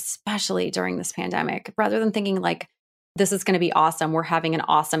 especially during this pandemic, rather than thinking like, this is going to be awesome, we're having an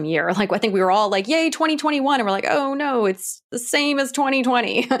awesome year. Like I think we were all like, yay, 2021. And we're like, oh no, it's the same as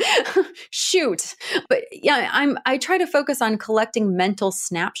 2020. Shoot. But yeah, I try to focus on collecting mental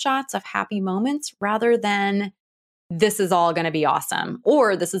snapshots of happy moments rather than this is all going to be awesome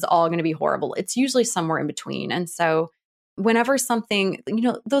or this is all going to be horrible. It's usually somewhere in between. And so whenever something,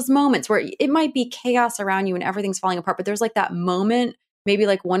 those moments where it might be chaos around you and everything's falling apart, but there's like that moment, maybe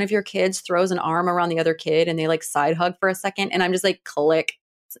like one of your kids throws an arm around the other kid and they like side hug for a second. And I'm just like, click,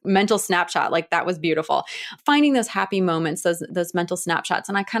 mental snapshot. Like that was beautiful. Finding those happy moments, those mental snapshots.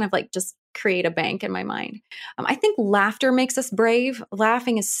 And I kind of like just create a bank in my mind. I think laughter makes us brave.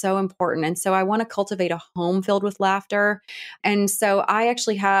 Laughing is so important. And so I want to cultivate a home filled with laughter. And so I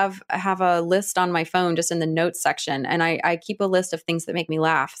actually have a list on my phone, just in the notes section. And I keep a list of things that make me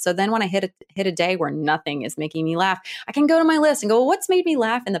laugh. So then when I hit a day where nothing is making me laugh, I can go to my list and go, well, what's made me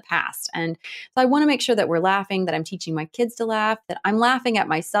laugh in the past? And so I want to make sure that we're laughing, that I'm teaching my kids to laugh, that I'm laughing at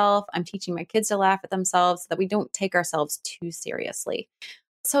myself. I'm teaching my kids to laugh at themselves, so that we don't take ourselves too seriously.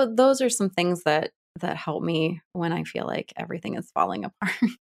 So those are some things that help me when I feel like everything is falling apart.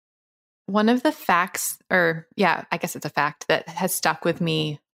 One of the facts, or yeah, I guess it's a fact that has stuck with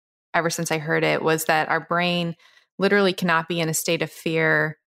me ever since I heard it, was that our brain literally cannot be in a state of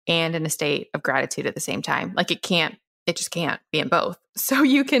fear and in a state of gratitude at the same time. Like it just can't be in both. So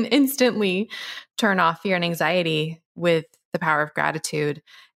you can instantly turn off fear and anxiety with the power of gratitude.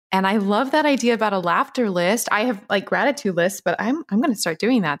 And I love that idea about a laughter list. I have like gratitude lists, but I'm going to start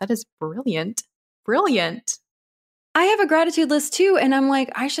doing that. That is brilliant. Brilliant. I have a gratitude list too. And I'm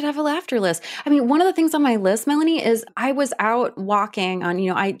like, I should have a laughter list. I mean, one of the things on my list, Melanie, is I was out walking on,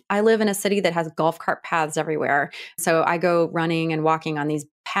 I live in a city that has golf cart paths everywhere. So I go running and walking on these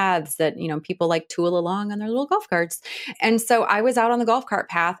paths that, people like tool along on their little golf carts. And so I was out on the golf cart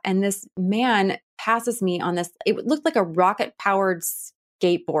path and this man passes me on this, it looked like a rocket powered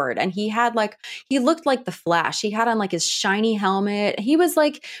skateboard. And he looked like the Flash. He had on like his shiny helmet. He was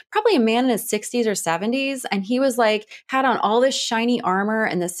like probably a man in his 60s or 70s. And he was like, had on all this shiny armor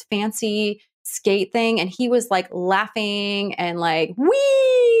and this fancy skate thing. And he was like laughing and like,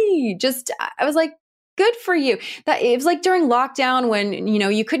 wee, I was like, good for you. That it was like during lockdown when,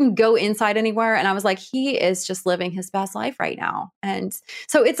 you couldn't go inside anywhere. And I was like, he is just living his best life right now. And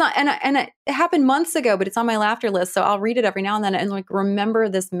so it's not, and it happened months ago, but it's on my laughter list. So I'll read it every now and then and like, remember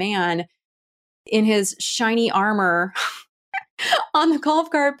this man in his shiny armor on the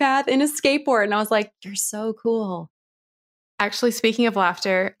golf cart path in a skateboard. And I was like, you're so cool. Actually, speaking of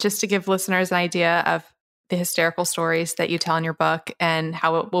laughter, just to give listeners an idea of the hysterical stories that you tell in your book and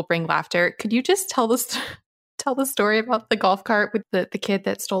how it will bring laughter, could you just tell the story about the golf cart with the kid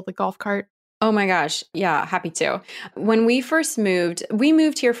that stole the golf cart? Oh my gosh. Yeah, happy to. When we first moved, we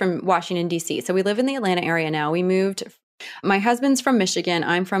moved here from Washington, D.C. So we live in the Atlanta area now. My husband's from Michigan.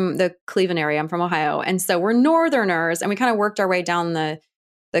 I'm from the Cleveland area. I'm from Ohio. And so we're Northerners and we kind of worked our way down the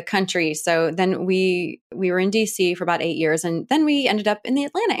the country. So then we were in DC for about 8 years, and then we ended up in the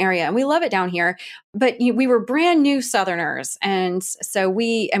Atlanta area, and we love it down here. But we were brand new Southerners, and so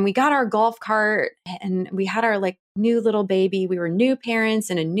we got our golf cart, and we had our like new little baby. We were new parents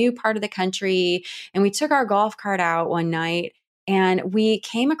in a new part of the country, and we took our golf cart out one night, and we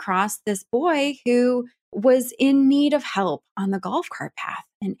came across this boy who was in need of help on the golf cart path,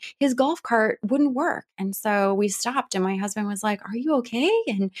 and his golf cart wouldn't work. And so we stopped, and my husband was like, "Are you okay?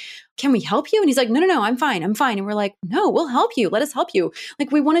 And can we help you?" And he's like, No, I'm fine. I'm fine." And we're like, "No, we'll help you. Let us help you."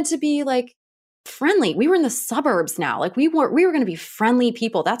 Like, we wanted to be like friendly. We were in the suburbs now. Like, we were going to be friendly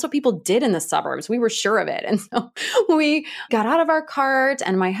people. That's what people did in the suburbs. We were sure of it. And so we got out of our cart,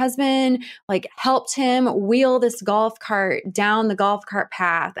 and my husband like helped him wheel this golf cart down the golf cart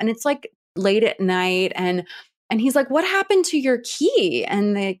path. And it's like late at night, and he's like, "What happened to your key?"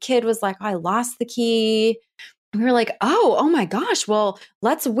 And the kid was like, "I lost the key." And we were like, oh my gosh, well,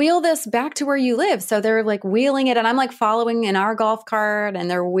 let's wheel this back to where you live. So they're like wheeling it, and I'm like following in our golf cart,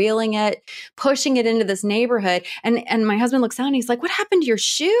 and they're wheeling it, pushing it into this neighborhood. And my husband looks out, and he's like, "What happened to your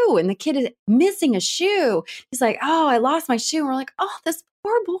shoe?" And the kid is missing a shoe. He's like, "Oh, I lost my shoe." And we're like, "Oh, this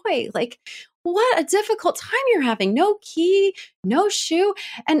poor boy. Like, what a difficult time you're having. No key, no shoe."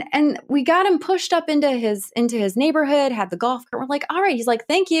 And we got him pushed up into his neighborhood, had the golf cart. We're like, "All right." He's like,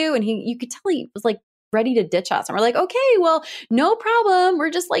 "Thank you." And you could tell he was like ready to ditch us. And we're like, "Okay, well, no problem.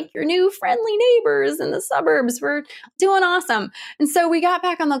 We're just like your new friendly neighbors in the suburbs. We're doing awesome." And so we got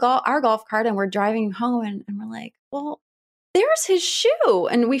back on our golf cart, and we're driving home, and we're like, "Well, there's his shoe."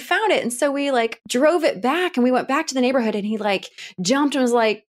 And we found it. And so we like drove it back, and we went back to the neighborhood, and he like jumped and was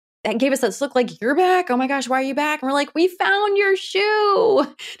like, that gave us this look like, "You're back? Oh my gosh, why are you back?" And we're like, "We found your shoe."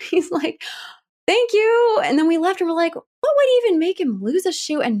 He's like, "Thank you." And then we left, and we're like, what would even make him lose a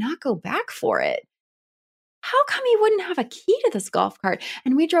shoe and not go back for it? How come he wouldn't have a key to this golf cart?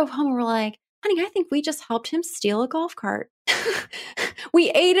 And we drove home, and we're like, "Honey, I think we just helped him steal a golf cart."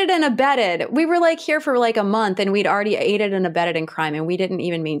 We aided and abetted. We were like here for like a month, and we'd already aided and abetted in crime, and we didn't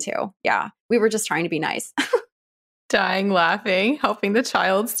even mean to. Yeah. We were just trying to be nice. Dying laughing, helping the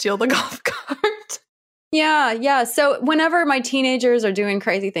child steal the golf cart. Yeah. So whenever my teenagers are doing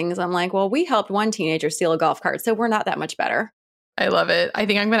crazy things, I'm like, well, we helped one teenager steal a golf cart, so we're not that much better. I love it. I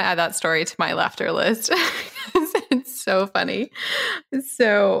think I'm going to add that story to my laughter list. It's so funny.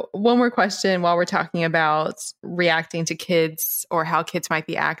 So one more question while we're talking about reacting to kids or how kids might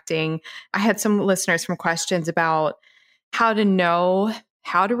be acting. I had some listeners from questions about how to know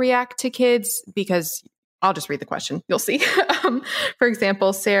how to react to kids, because I'll just read the question. You'll see. For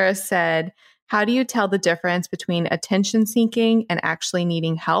example, Sarah said, "How do you tell the difference between attention seeking and actually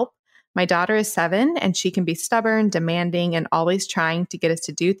needing help? My daughter is 7, and she can be stubborn, demanding, and always trying to get us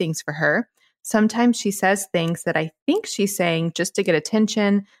to do things for her. Sometimes she says things that I think she's saying just to get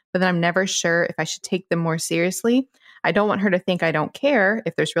attention, but then I'm never sure if I should take them more seriously. I don't want her to think I don't care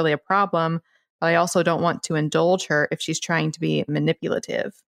if there's really a problem, but I also don't want to indulge her if she's trying to be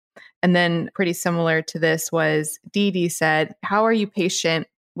manipulative." And then pretty similar to this was Dee Dee said, "How are you patient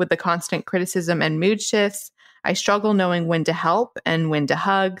with the constant criticism and mood shifts? I struggle knowing when to help and when to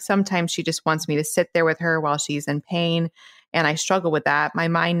hug. Sometimes she just wants me to sit there with her while she's in pain, and I struggle with that. My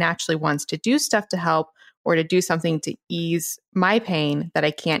mind naturally wants to do stuff to help or to do something to ease my pain that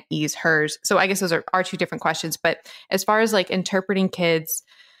I can't ease hers." So I guess those are two different questions. But as far as like interpreting kids,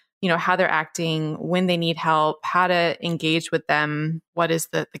 how they're acting, when they need help, how to engage with them, what is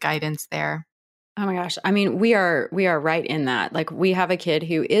the guidance there? Oh my gosh. I mean, we are right in that. Like, we have a kid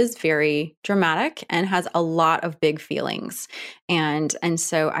who is very dramatic and has a lot of big feelings. And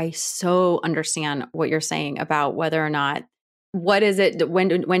so I so understand what you're saying about whether or not, what is it, when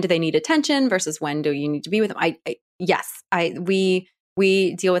do they need attention versus when do you need to be with them? Yes,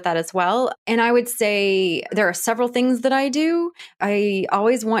 we deal with that as well. And I would say there are several things that I do. I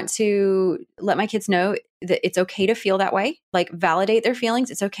always want to let my kids know that it's okay to feel that way, like validate their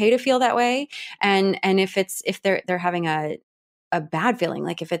feelings. It's okay to feel that way. And if they're having a bad feeling,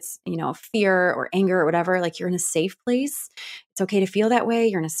 like if it's, fear or anger or whatever, like you're in a safe place. It's okay to feel that way.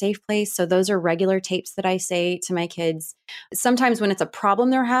 You're in a safe place. So those are regular tapes that I say to my kids. Sometimes when it's a problem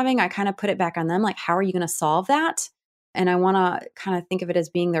they're having, I kind of put it back on them. Like, how are you going to solve that? And I want to kind of think of it as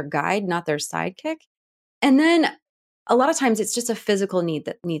being their guide, not their sidekick. And then a lot of times it's just a physical need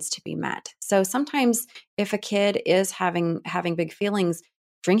that needs to be met. So sometimes if a kid is having big feelings,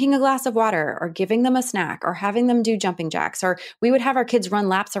 drinking a glass of water or giving them a snack or having them do jumping jacks, or we would have our kids run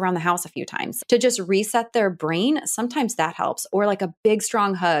laps around the house a few times to just reset their brain. Sometimes that helps. Or like a big,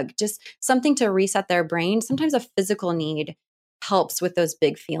 strong hug, just something to reset their brain. Sometimes a physical need helps with those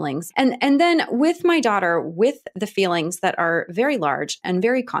big feelings. And then with my daughter, with the feelings that are very large and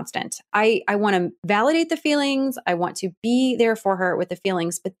very constant, I want to validate the feelings. I want to be there for her with the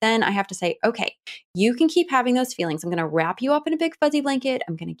feelings, but then I have to say, okay, you can keep having those feelings. I'm going to wrap you up in a big fuzzy blanket.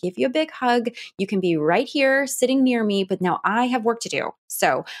 I'm going to give you a big hug. You can be right here sitting near me, but now I have work to do.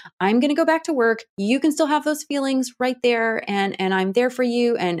 So I'm going to go back to work. You can still have those feelings right there. And I'm there for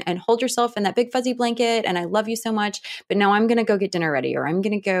you, and hold yourself in that big fuzzy blanket. And I love you so much. But now I'm going to go get dinner ready, or I'm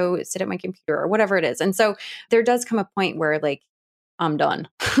going to go sit at my computer, or whatever it is. And so there does come a point where like, I'm done.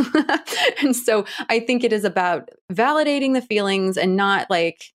 And so I think it is about validating the feelings and not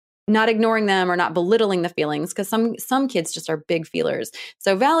ignoring them or not belittling the feelings, because some kids just are big feelers.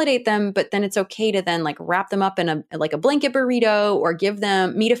 So validate them, but then it's okay to then like wrap them up in a blanket burrito, or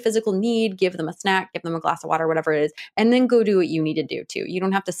meet a physical need, give them a snack, give them a glass of water, whatever it is, and then go do what you need to do too. You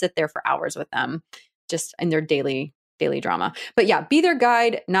don't have to sit there for hours with them just in their daily drama. But yeah, be their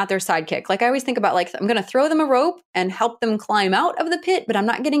guide, not their sidekick. Like I always think about like, I'm going to throw them a rope and help them climb out of the pit, but I'm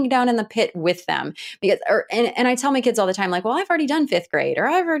not getting down in the pit with them, because, and I tell my kids all the time, like, well, I've already done 5th grade, or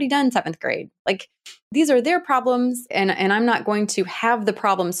I've already done 7th grade. Like these are their problems, and I'm not going to have the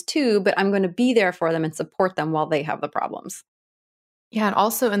problems too, but I'm going to be there for them and support them while they have the problems. Yeah. And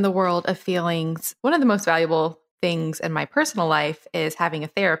also in the world of feelings, one of the most valuable things in my personal life is having a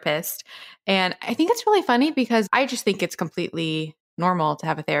therapist. And I think it's really funny because I just think it's completely normal to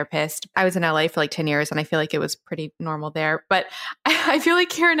have a therapist. I was in LA for like 10 years and I feel like it was pretty normal there. But I feel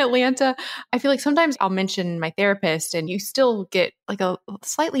like here in Atlanta, I feel like sometimes I'll mention my therapist and you still get like a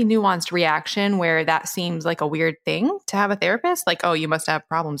slightly nuanced reaction where that seems like a weird thing to have a therapist. Like, oh, you must have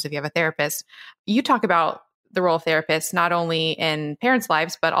problems if you have a therapist. You talk about the role of therapists, not only in parents'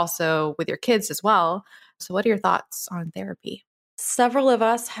 lives, but also with your kids as well. So what are your thoughts on therapy? Several of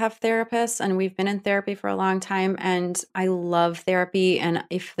us have therapists, and we've been in therapy for a long time, and I love therapy. And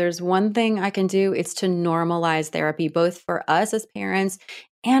if there's one thing I can do, it's to normalize therapy, both for us as parents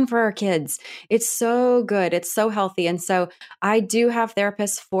and for our kids. It's so good. It's so healthy. And so I do have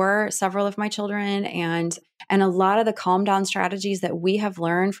therapists for several of my children, and a lot of the calm down strategies that we have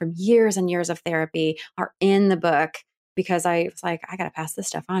learned from years and years of therapy are in the book, because I was like, I got to pass this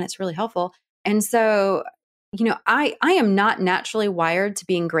stuff on. It's really helpful. And so, I am not naturally wired to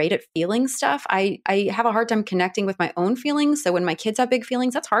being great at feeling stuff. I have a hard time connecting with my own feelings. So when my kids have big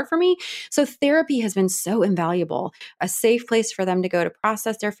feelings, that's hard for me. So therapy has been so invaluable, a safe place for them to go to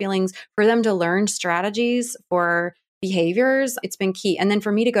process their feelings, for them to learn strategies for behaviors. It's been key. And then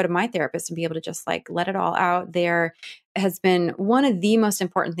for me to go to my therapist and be able to just like let it all out there has been one of the most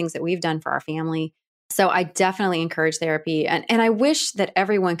important things that we've done for our family. So I definitely encourage therapy. And I wish that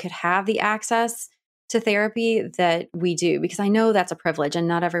everyone could have the access to therapy that we do, because I know that's a privilege and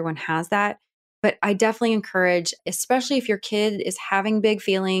not everyone has that. But I definitely encourage, especially if your kid is having big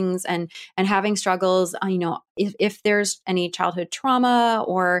feelings and having struggles, if there's any childhood trauma,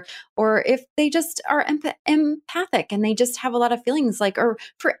 or if they just are empathic and they just have a lot of feelings, like, or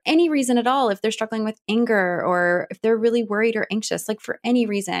for any reason at all, if they're struggling with anger, or if they're really worried or anxious, like for any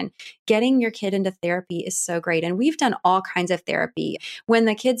reason, getting your kid into therapy is so great. And we've done all kinds of therapy. When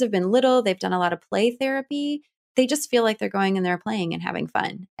the kids have been little, they've done a lot of play therapy. They just feel like they're going and they're playing and having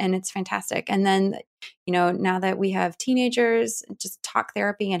fun. And it's fantastic. And then, now that we have teenagers, just talk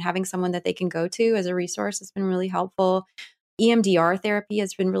therapy and having someone that they can go to as a resource has been really helpful. EMDR therapy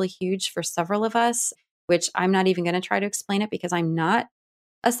has been really huge for several of us, which I'm not even going to try to explain it because I'm not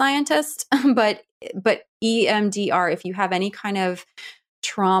a scientist, but EMDR, if you have any kind of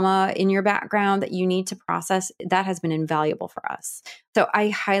trauma in your background that you need to process, that has been invaluable for us. So I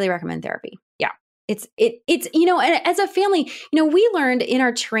highly recommend therapy. Yeah. It's and as a family, we learned in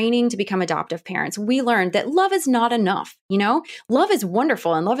our training to become adoptive parents, we learned that love is not enough. Love is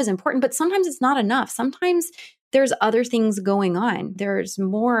wonderful and love is important, but sometimes it's not enough. Sometimes there's other things going on. There's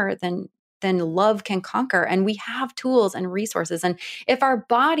more than love can conquer. And we have tools and resources. And if our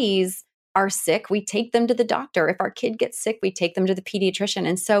bodies are sick, we take them to the doctor. If our kid gets sick, we take them to the pediatrician.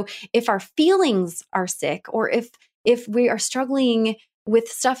 And so if our feelings are sick, or if we are struggling with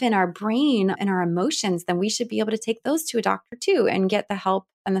stuff in our brain and our emotions, then we should be able to take those to a doctor too and get the help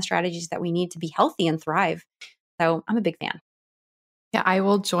and the strategies that we need to be healthy and thrive. So I'm a big fan. Yeah, I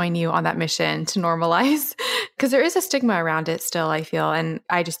will join you on that mission to normalize, because there is a stigma around it still, I feel. And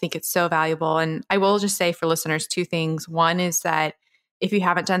I just think it's so valuable. And I will just say for listeners, 2 things. One is that if you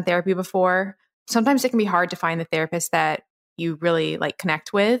haven't done therapy before, sometimes it can be hard to find the therapist that you really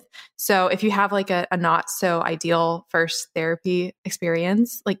connect with. So if you have a not so ideal first therapy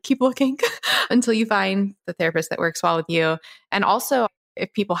experience, keep looking until you find the therapist that works well with you. And also,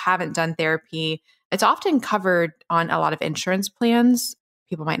 if people haven't done therapy, it's often covered on a lot of insurance plans.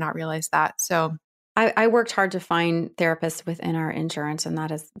 People might not realize that. So I worked hard to find therapists within our insurance, and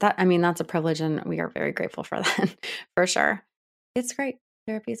I mean, that's a privilege, and we are very grateful for that, for sure. It's great.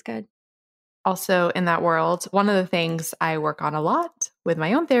 Therapy is good. also in that world, one of the things I work on a lot with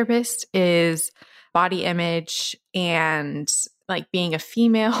my own therapist is body image and like being a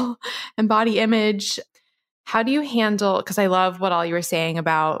female and body image. How do you handle, because I love what all you were saying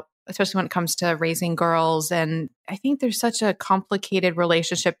about, especially when it comes to raising girls. And I think there's such a complicated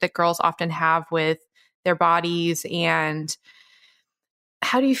relationship that girls often have with their bodies. And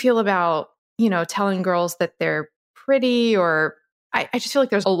how do you feel about, telling girls that they're pretty, or I just feel like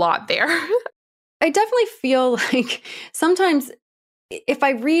there's a lot there. I definitely feel like sometimes if I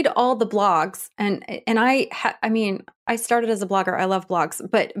read all the blogs and I mean, I started as a blogger. I love blogs,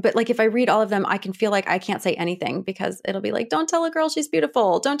 but like if I read all of them, I can feel like I can't say anything because it'll be like, don't tell a girl she's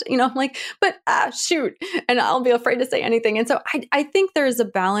beautiful. Don't, I'm like, but shoot. And I'll be afraid to say anything. And so I think there's a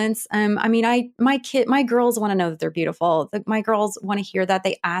balance. I mean, my girls want to know that they're beautiful. My girls want to hear that.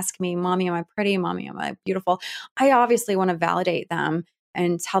 They ask me, Mommy, am I pretty? Mommy, am I beautiful? I obviously want to validate them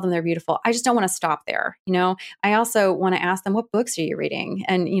and tell them they're beautiful. I just don't want to stop there. I also want to ask them, what books are you reading?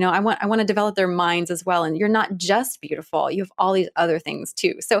 And, I want to develop their minds as well. And you're not just beautiful. You have all these other things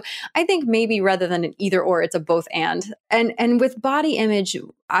too. So I think maybe rather than an either or, it's a both and. And with body image,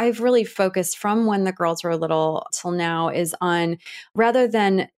 I've really focused from when the girls were little till now is on, rather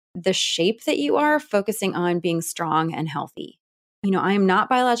than the shape that you are, focusing on being strong and healthy. I am not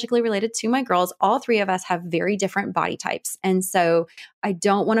biologically related to my girls. All three of us have very different body types. And so I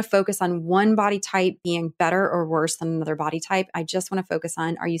don't want to focus on one body type being better or worse than another body type. I just want to focus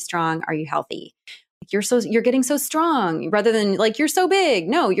on, are you strong? Are you healthy? You're getting so strong, rather than like, you're so big.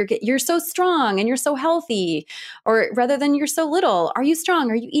 No, you're so strong and you're so healthy. Or rather than, you're so little. Are you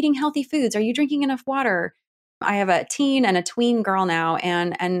strong? Are you eating healthy foods? Are you drinking enough water? I have a teen and a tween girl now,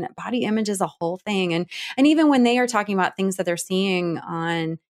 and body image is a whole thing. And even when they are talking about things that they're seeing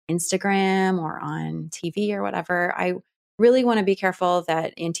on Instagram or on TV or whatever, I really want to be careful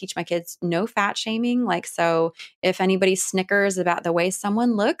and teach my kids no fat shaming. Like, so if anybody snickers about the way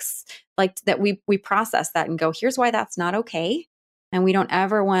someone looks, like that, we process that and go, here's why that's not okay. And we don't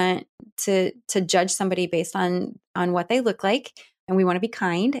ever want to judge somebody based on what they look like. And we want to be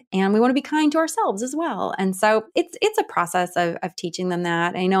kind, and we want to be kind to ourselves as well. And so it's a process of teaching them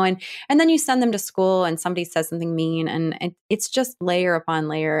that, and then you send them to school and somebody says something mean, and it's just layer upon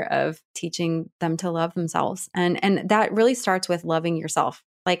layer of teaching them to love themselves. And that really starts with loving yourself.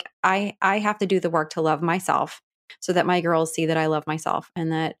 Like I have to do the work to love myself so that my girls see that I love myself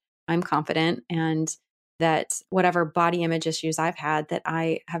and that I'm confident, and that whatever body image issues I've had, that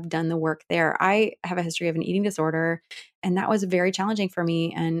I have done the work there. I have a history of an eating disorder, and that was very challenging for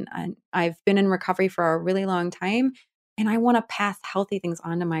me. And I've been in recovery for a really long time. And I want to pass healthy things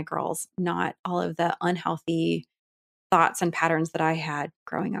on to my girls, not all of the unhealthy thoughts and patterns that I had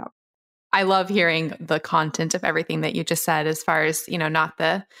growing up. I love hearing the content of everything that you just said, as far as, not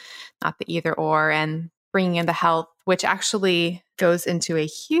the either or, and bringing in the health, which actually goes into a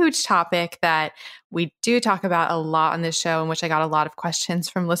huge topic that we do talk about a lot on this show, and which I got a lot of questions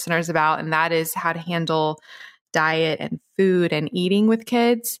from listeners about, and that is how to handle diet and food and eating with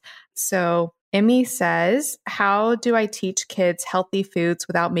kids. So Emmy says, how do I teach kids healthy foods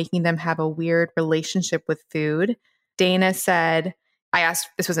without making them have a weird relationship with food? Dana said, I asked,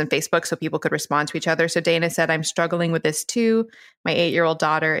 this was in Facebook so people could respond to each other. So Dana said, I'm struggling with this too. My 8-year-old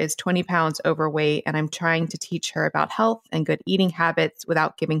daughter is 20 pounds overweight, and I'm trying to teach her about health and good eating habits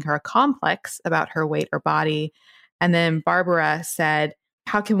without giving her a complex about her weight or body. And then Barbara said,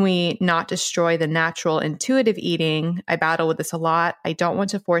 how can we not destroy the natural, intuitive eating? I battle with this a lot. I don't want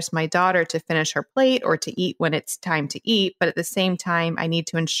to force my daughter to finish her plate or to eat when it's time to eat, but at the same time, I need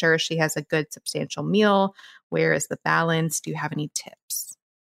to ensure she has a good, substantial meal. Where is the balance? Do you have any tips?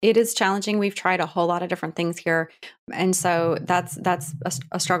 It is challenging. We've tried a whole lot of different things here. And so that's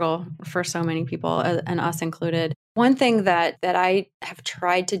a struggle for so many people, and us included. One thing that I have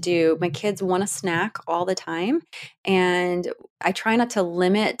tried to do, my kids want to snack all the time. And I try not to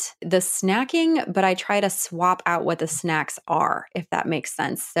limit the snacking, but I try to swap out what the snacks are, if that makes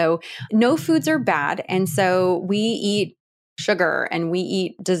sense. So no foods are bad. And so we eat sugar and we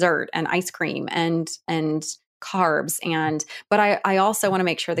eat dessert and ice cream and carbs, but I also want to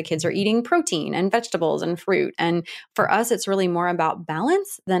make sure the kids are eating protein and vegetables and fruit. And for us, it's really more about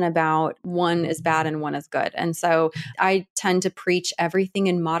balance than about one is bad and one is good. And so I tend to preach everything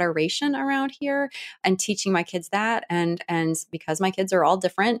in moderation around here and teaching my kids that. And because my kids are all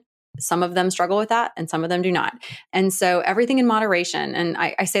different, some of them struggle with that and some of them do not. And so everything in moderation. And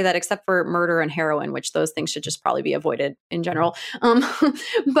I say that except for murder and heroin, which those things should just probably be avoided in general.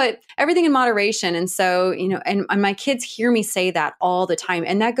 But everything in moderation. And so, and my kids hear me say that all the time.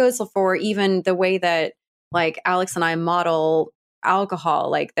 And that goes for even the way that like Alex and I model alcohol,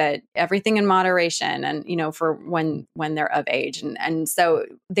 like that everything in moderation and, for when they're of age. And so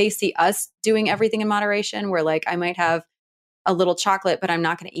they see us doing everything in moderation where like I might have a little chocolate, but I'm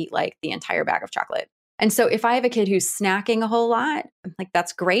not going to eat like the entire bag of chocolate. And so if I have a kid who's snacking a whole lot, I'm like,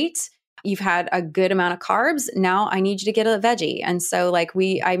 that's great. You've had a good amount of carbs. Now I need you to get a veggie. And so like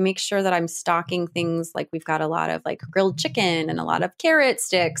I make sure that I'm stocking things like we've got a lot of like grilled chicken and a lot of carrot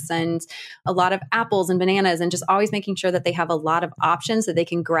sticks and a lot of apples and bananas and just always making sure that they have a lot of options that they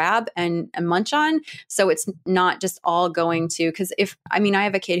can grab and munch on. So it's not just all going to, because I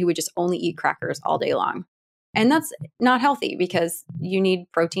have a kid who would just only eat crackers all day long. And that's not healthy because you need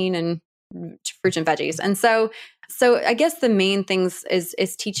protein and fruits and veggies. And so I guess the main things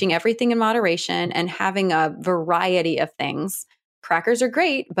is teaching everything in moderation and having a variety of things. Crackers are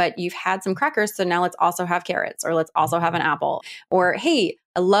great, but you've had some crackers, so now let's also have carrots, or let's also have an apple. Or, hey,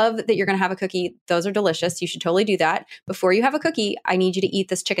 I love that you're going to have a cookie. Those are delicious. You should totally do that. Before you have a cookie, I need you to eat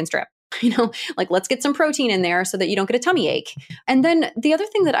this chicken strip. Like let's get some protein in there so that you don't get a tummy ache. And then the other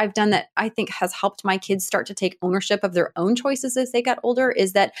thing that I've done that I think has helped my kids start to take ownership of their own choices as they got older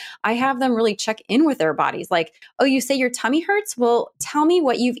is that I have them really check in with their bodies. Like, oh, you say your tummy hurts? Well, tell me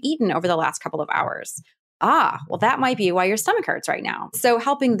what you've eaten over the last couple of hours. Well, that might be why your stomach hurts right now. So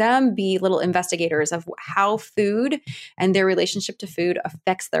helping them be little investigators of how food and their relationship to food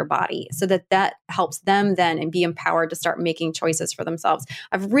affects their body so that helps them then and be empowered to start making choices for themselves.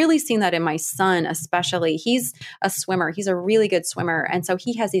 I've really seen that in my son, especially. He's a swimmer. He's a really good swimmer. And so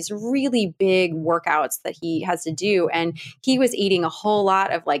he has these really big workouts that he has to do. And he was eating a whole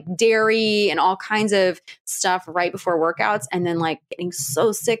lot of like dairy and all kinds of stuff right before workouts and then like getting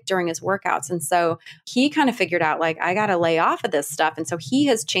so sick during his workouts. And so he kind of figured out like, I got to lay off of this stuff. And so he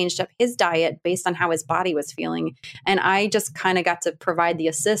has changed up his diet based on how his body was feeling. And I just kind of got to provide the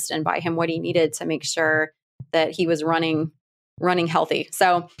assist and buy him what he needed to make sure that he was running healthy.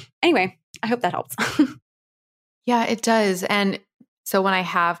 So anyway, I hope that helps. Yeah, it does. And so when I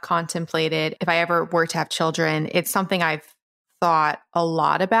have contemplated, if I ever were to have children, it's something I've thought a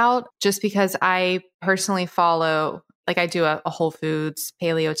lot about just because I personally follow like I do a whole foods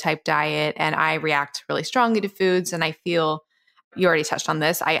paleo type diet and I react really strongly to foods. And I feel, you already touched on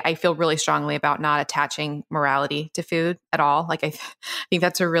this, I feel really strongly about not attaching morality to food at all. Like I think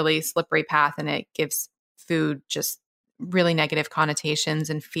that's a really slippery path and it gives food just really negative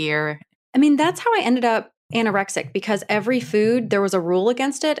connotations and fear. I mean, that's how I ended up anorexic because every food, there was a rule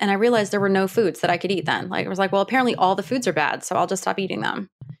against it. And I realized there were no foods that I could eat then. Like I was like, well, apparently all the foods are bad. So I'll just stop eating them.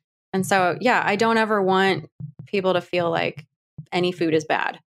 And so, yeah, I don't ever want people to feel like any food is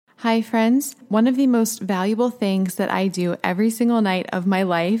bad. Hi, friends. One of the most valuable things that I do every single night of my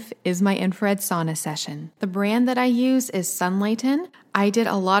life is my infrared sauna session. The brand that I use is Sunlighten. I did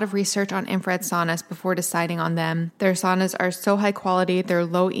a lot of research on infrared saunas before deciding on them. Their saunas are so high quality, they're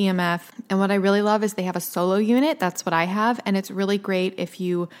low EMF, and what I really love is they have a solo unit. That's what I have, and it's really great if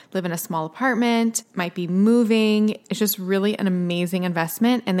you live in a small apartment, might be moving. It's just really an amazing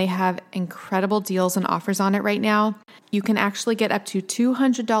investment, and they have incredible deals and offers on it right now. You can actually get up to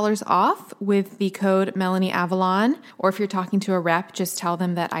 $200 off with the code Melanie Avalon, or if you're talking to a rep, just tell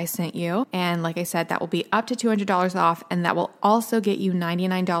them that I sent you. And like I said, that will be up to $200 off, and that will also get you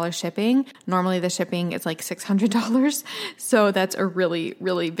 $99 shipping. Normally the shipping is like $600. So that's a really,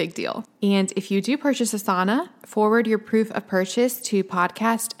 really big deal. And if you do purchase a sauna, forward your proof of purchase to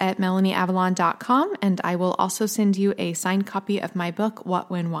podcast@melanieavalon.com. And I will also send you a signed copy of my book,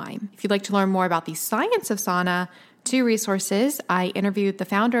 What, When, Why. If you'd like to learn more about the science of sauna, 2 resources. I interviewed the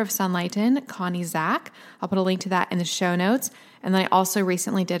founder of Sunlighten, Connie Zach. I'll put a link to that in the show notes. And then I also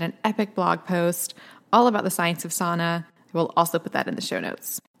recently did an epic blog post all about the science of sauna. We'll also put that in the show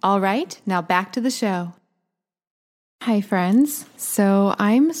notes. All right, now back to the show. Hi, friends. So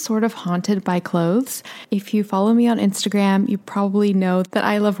I'm sort of haunted by clothes. If you follow me on Instagram, you probably know that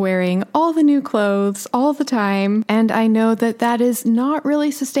I love wearing all the new clothes all the time. And I know that that is not really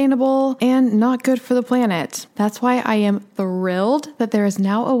sustainable and not good for the planet. That's why I am thrilled that there is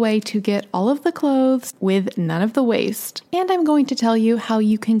now a way to get all of the clothes with none of the waste. And I'm going to tell you how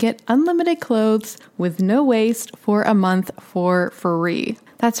you can get unlimited clothes with no waste for a month for free.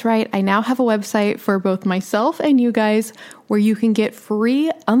 That's right. I now have a website for both myself and you guys guys, where you can get free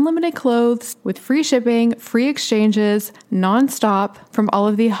unlimited clothes with free shipping, free exchanges, nonstop from all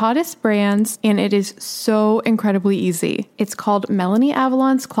of the hottest brands, and it is so incredibly easy. It's called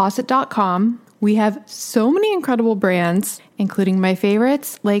MelanieAvalonsCloset.com. We have so many incredible brands, including my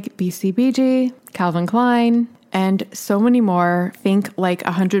favorites like BCBG, Calvin Klein, and so many more. Think like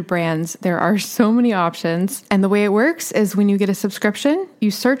 100 brands. There are so many options. And the way it works is when you get a subscription,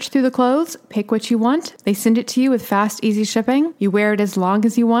 you search through the clothes, pick what you want. They send it to you with fast, easy shipping. You wear it as long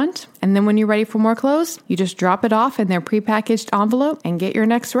as you want. And then when you're ready for more clothes, you just drop it off in their prepackaged envelope and get your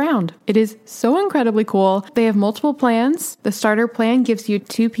next round. It is so incredibly cool. They have multiple plans. The starter plan gives you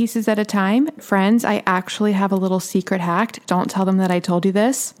 2 pieces at a time. Friends, I actually have a little secret hack. Don't tell them that I told you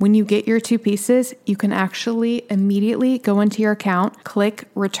this. When you get your 2 pieces, you can actually immediately go into your account, click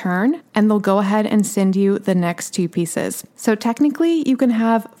return, and they'll go ahead and send you the next 2 pieces. So technically, you can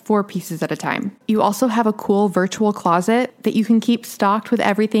have 4 pieces at a time. You also have a cool virtual closet that you can keep stocked with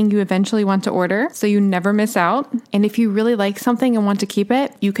everything you eventually want to order, so you never miss out. And if you really like something and want to keep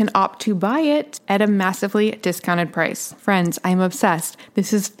it, you can opt to buy it at a massively discounted price. Friends, I'm obsessed.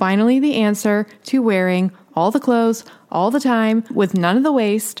 This is finally the answer to wearing all the clothes all the time with none of the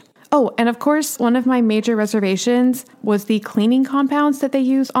waste. Oh, and of course, one of my major reservations was the cleaning compounds that they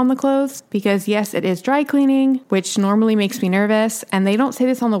use on the clothes, because yes, it is dry cleaning, which normally makes me nervous, and they don't say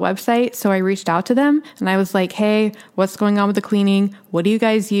this on the website, so I reached out to them, and I was like, hey, what's going on with the cleaning? What do you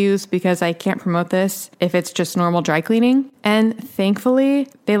guys use? Because I can't promote this if it's just normal dry cleaning. And thankfully,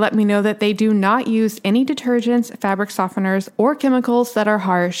 they let me know that they do not use any detergents, fabric softeners, or chemicals that are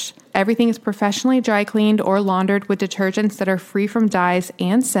harsh. Everything is professionally dry cleaned or laundered with detergents that are free from dyes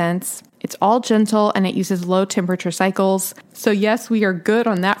and scents. It's all gentle and it uses low temperature cycles. So yes, we are good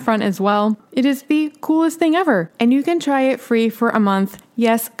on that front as well. It is the coolest thing ever. And you can try it free for a month.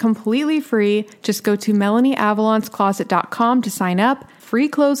 Yes, completely free. Just go to MelanieAvalonsCloset.com to sign up. Free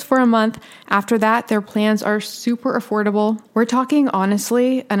clothes for a month. After that, their plans are super affordable. We're talking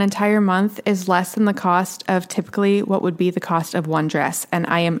honestly, an entire month is less than the cost of typically what would be the cost of one dress. And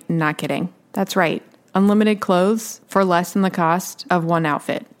I am not kidding. That's right. Unlimited clothes for less than the cost of one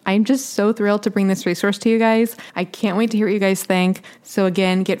outfit. I'm just so thrilled to bring this resource to you guys. I can't wait to hear what you guys think. So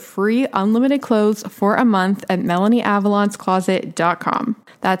again, get free unlimited clothes for a month at MelanieAvalonsCloset.com.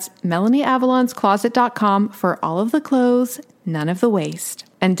 That's MelanieAvalonsCloset.com for all of the clothes, none of the waste.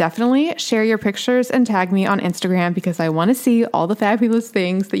 And definitely share your pictures and tag me on Instagram because I want to see all the fabulous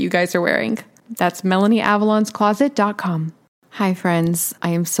things that you guys are wearing. That's MelanieAvalonsCloset.com. Hi friends,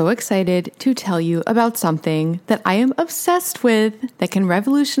 I am so excited to tell you about something that I am obsessed with that can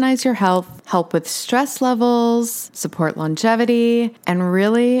revolutionize your health, help with stress levels, support longevity, and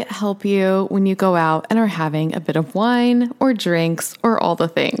really help you when you go out and are having a bit of wine or drinks or all the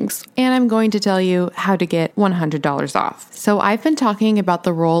things. And I'm going to tell you how to get $100 off. So I've been talking about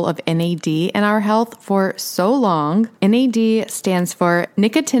the role of NAD in our health for so long. NAD stands for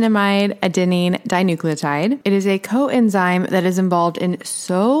nicotinamide adenine dinucleotide. It is a coenzyme that is involved in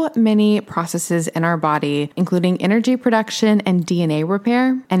so many processes in our body, including energy production and DNA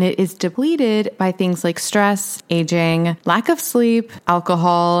repair. And it is depleted by things like stress, aging, lack of sleep,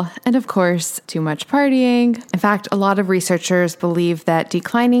 alcohol, and of course, too much partying. In fact, a lot of researchers believe that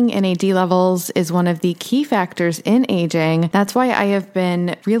declining NAD levels is one of the key factors in aging. That's why I have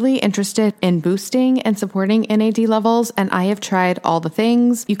been really interested in boosting and supporting NAD levels, and I have tried all the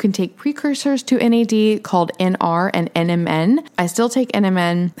things. You can take precursors to NAD called NR and NMN. I still take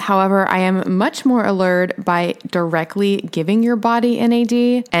NMN. However, I am much more allured by directly giving your body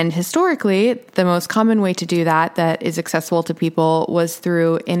NAD. And historically, the most common way to do that is accessible to people was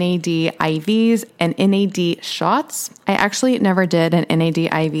through NAD IVs and NAD shots. I actually never did an NAD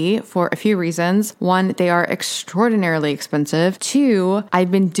IV for a few reasons. One, they are extraordinarily expensive. Two,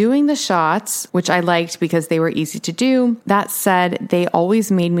 I've been doing the shots, which I liked because they were easy to do. That said, they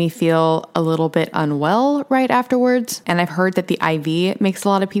always made me feel a little bit unwell right afterwards. And I've heard that the IV makes a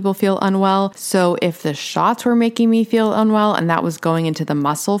lot of people feel unwell. So if the shots were making me feel unwell and that was going into the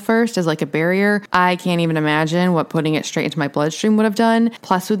muscle first as like a barrier, I can't even imagine what putting it straight into my bloodstream would have done.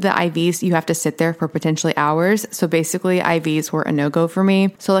 Plus with the IVs, you have to sit there for potentially hours. So basically IVs were a no-go for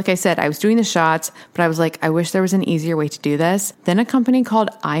me. So like I said, I was doing the shots, but I was like, I wish there was an easier way to do this. Then a company called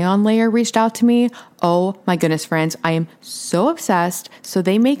Ion Layer reached out to me. Oh my goodness, friends, I am so obsessed. So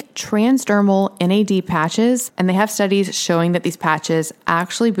they make transdermal NAD patches, and they have studies showing that these patches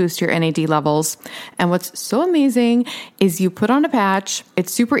actually boost your NAD levels. And what's so amazing is you put on a patch.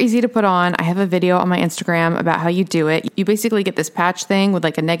 It's super easy to put on. I have a video on my Instagram about how you do it. You basically get this patch thing with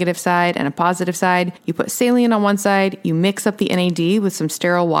like a negative side and a positive side. You put saline on one side, you mix up the NAD with some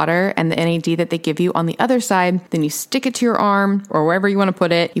sterile water and the NAD that they give you on the other side. Then you stick it to your arm or wherever you want to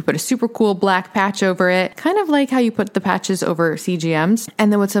put it. You put a super cool black patch over it, kind of like how you put the patches over CGMs.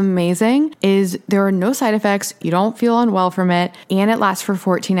 And then what's amazing is there are no side effects. You don't feel unwell from it, and it lasts for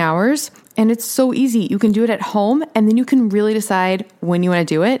 14 hours. And it's so easy. You can do it at home, and then you can really decide when you want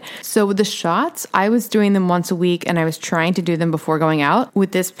to do it. So with the shots, I was doing them once a week, and I was trying to do them before going out.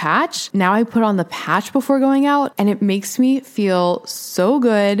 With this patch, now I put on the patch before going out, and it makes me feel so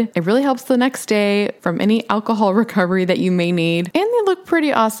good. It really helps the next day from any alcohol recovery that you may need. And they look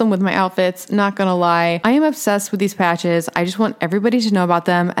pretty awesome with my outfits, not gonna lie. I am obsessed with these patches. I just want everybody to know about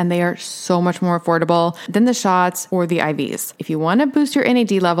them, and they are so much more affordable than the shots or the IVs. If you want to boost your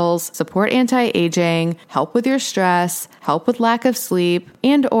NAD levels, support anti-aging, help with your stress, help with lack of sleep,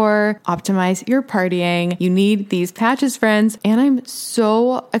 and or optimize your partying, you need these patches, friends. And I'm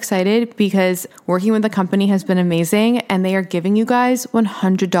so excited because working with the company has been amazing, and they are giving you guys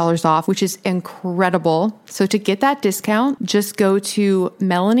 $100 off, which is incredible. So to get that discount, just go to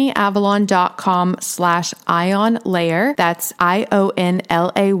melanieavalon.com/ionlayer. That's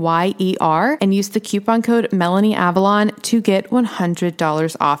IONLAYER, and use the coupon code MelanieAvalon to get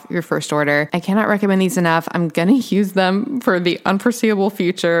 $100 off your first order. I cannot recommend these enough. I'm going to use them for the unforeseeable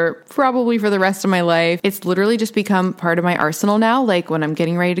future, probably for the rest of my life. It's literally just become part of my arsenal now. Like when I'm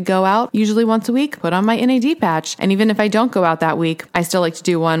getting ready to go out, usually once a week, put on my NAD patch. And even if I don't go out that week, I still like to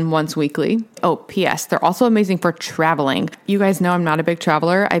do one once weekly. Oh, P.S. They're also amazing for traveling. You guys know I'm not a big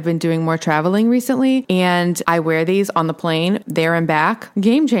traveler. I've been doing more traveling recently, and I wear these on the plane, there and back.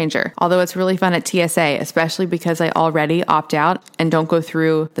 Game changer. Although it's really fun at TSA, especially because I already opt out and don't go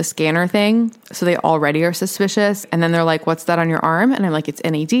through the scanner thing. So they already are suspicious. And then they're like, what's that on your arm? And I'm like, it's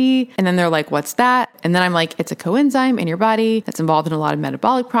NAD. And then they're like, what's that? And then I'm like, it's a coenzyme in your body that's involved in a lot of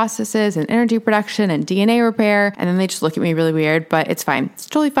metabolic processes and energy production and DNA repair. And then they just look at me really weird, but it's fine. It's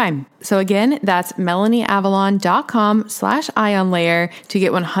totally fine. So again, that's melanieavalon.com/ionlayer to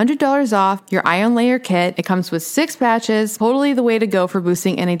get $100 off your Ion Layer kit. It comes with 6 patches, totally the way to go for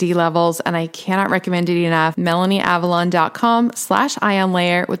boosting NAD levels. And I cannot recommend it enough.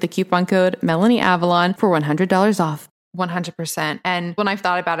 melanieavalon.com/ionlayer with the coupon code MelanieAvalon for $100 off. 100%. And when I've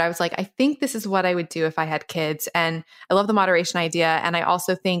thought about it, I was like, I think this is what I would do if I had kids. And I love the moderation idea. And I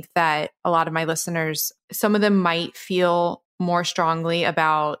also think that a lot of my listeners, some of them might feel more strongly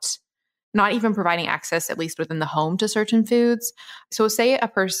about not even providing access, at least within the home, to certain foods. So say a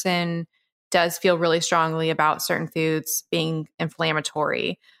person does feel really strongly about certain foods being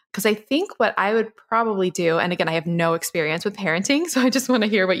inflammatory. Because I think what I would probably do, and again, I have no experience with parenting, so I just want to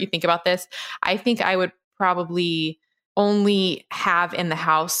hear what you think about this. I think I would probably only have in the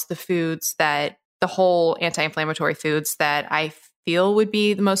house the foods that, the whole anti-inflammatory foods that I feel would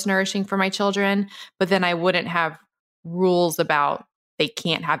be the most nourishing for my children. But then I wouldn't have rules about they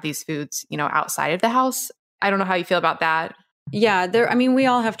can't have these foods, outside of the house. I don't know how you feel about that. Yeah, we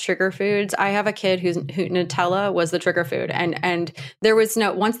all have trigger foods. I have a kid who Nutella was the trigger food. And there was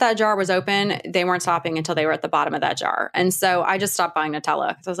once that jar was open, they weren't stopping until they were at the bottom of that jar. And so I just stopped buying Nutella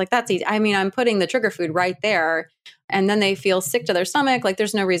because I was like, that's easy. I'm putting the trigger food right there. And then they feel sick to their stomach. Like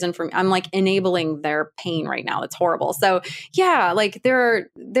there's no reason for me. I'm like enabling their pain right now. It's horrible. So yeah, like there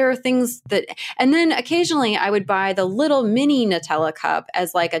are things that, and then occasionally I would buy the little mini Nutella cup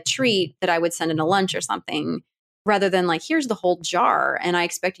as like a treat that I would send in a lunch or something, rather than like, here's the whole jar and I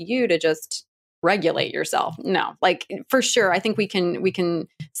expect you to just regulate yourself. No, like for sure. I think we can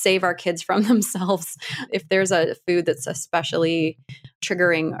save our kids from themselves. If there's a food that's especially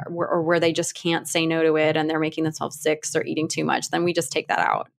triggering or where they just can't say no to it and they're making themselves sick or eating too much, then we just take that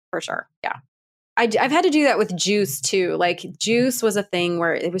out for sure. Yeah. I've had to do that with juice too. Like juice was a thing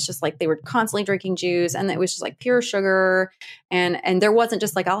where it was just like they were constantly drinking juice and it was just like pure sugar. And there wasn't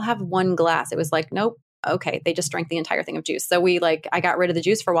just like, I'll have one glass. It was like, nope. Okay, they just drank the entire thing of juice. So I got rid of the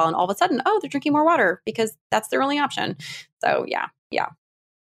juice for a while and all of a sudden, they're drinking more water because that's their only option. So yeah.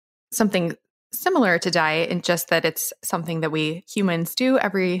 Something similar to diet, and just that it's something that we humans do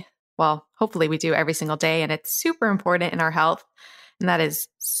hopefully we do every single day. And it's super important in our health. And that is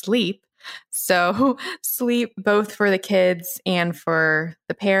sleep. So sleep both for the kids and for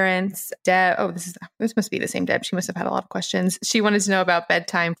the parents. Deb, this must be the same Deb. She must have had a lot of questions. She wanted to know about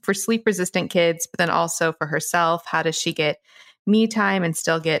bedtime for sleep resistant kids, but then also for herself. How does she get me time and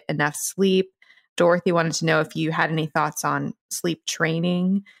still get enough sleep? Dorothy wanted to know if you had any thoughts on sleep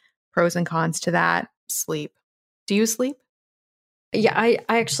training, pros and cons to that. Sleep. Do you sleep? Yeah, I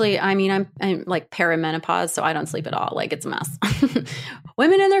actually, I mean, I'm like perimenopause, so I don't sleep at all. Like it's a mess.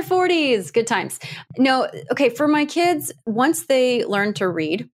 Women in their 40s, good times. No, okay, for my kids, once they learn to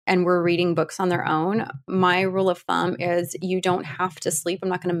read and we're reading books on their own, my rule of thumb is you don't have to sleep. I'm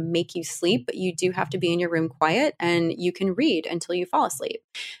not going to make you sleep, but you do have to be in your room quiet and you can read until you fall asleep.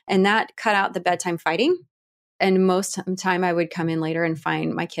 And that cut out the bedtime fighting. And most of the time I would come in later and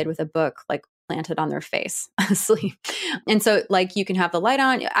find my kid with a book like planted on their face asleep. And so like you can have the light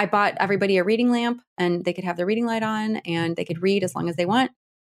on. I bought everybody a reading lamp and they could have their reading light on and they could read as long as they want.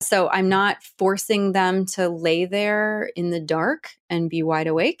 So I'm not forcing them to lay there in the dark and be wide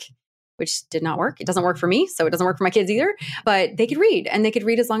awake, which did not work. It doesn't work for me, so it doesn't work for my kids either. But they could read and they could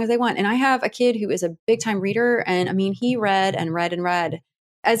read as long as they want. And I have a kid who is a big time reader. And I mean, he read and read and read.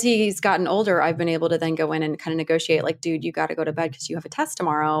 As he's gotten older, I've been able to then go in and kind of negotiate like, dude, you got to go to bed because you have a test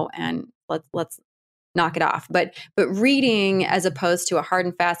tomorrow and let's knock it off. But reading as opposed to a hard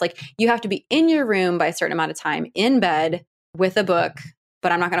and fast, like you have to be in your room by a certain amount of time in bed with a book,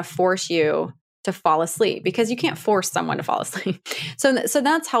 but I'm not going to force you to fall asleep because you can't force someone to fall asleep. So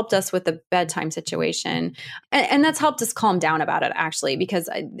that's helped us with the bedtime situation. And that's helped us calm down about it actually, because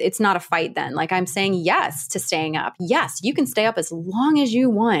it's not a fight then. Like I'm saying yes to staying up. Yes, you can stay up as long as you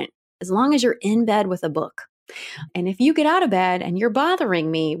want, as long as you're in bed with a book. And if you get out of bed and you're bothering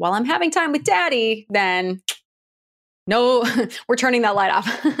me while I'm having time with daddy, then no, we're turning that light off.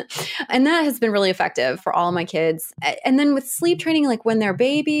 And that has been really effective for all of my kids. And then with sleep training, like when they're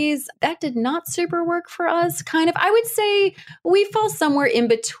babies, that did not super work for us. Kind of, I would say we fall somewhere in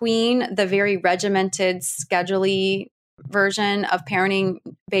between the very regimented, schedule-y version of parenting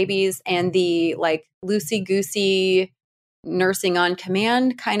babies and the like loosey-goosey nursing on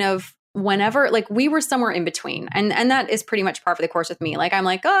command kind of whenever, like we were somewhere in between. And that is pretty much par for the course with me. Like I'm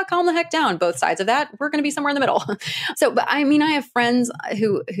like, oh, calm the heck down. Both sides of that. We're going to be somewhere in the middle. So, but I mean, I have friends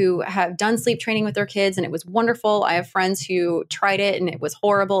who have done sleep training with their kids and it was wonderful. I have friends who tried it and it was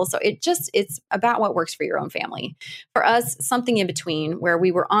horrible. So it's about what works for your own family. For us, something in between where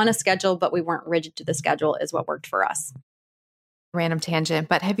we were on a schedule, but we weren't rigid to the schedule is what worked for us. Random tangent,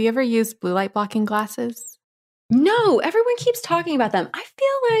 but have you ever used blue light blocking glasses? No, everyone keeps talking about them. I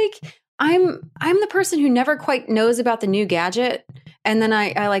feel like I'm the person who never quite knows about the new gadget. And then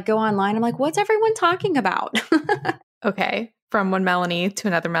I like go online. I'm like, what's everyone talking about? Okay. From one Melanie to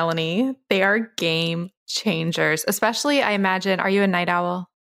another Melanie, they are game changers. Especially, I imagine, are you a night owl?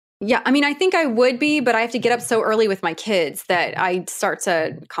 Yeah. I mean, I think I would be, but I have to get up so early with my kids that I start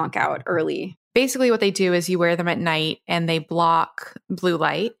to conk out early. Basically, what they do is you wear them at night and they block blue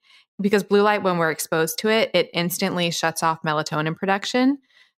light because blue light, when we're exposed to it, it instantly shuts off melatonin production.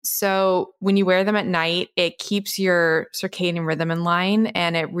 So when you wear them at night, it keeps your circadian rhythm in line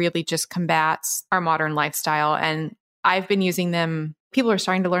and it really just combats our modern lifestyle. And I've been using them. People are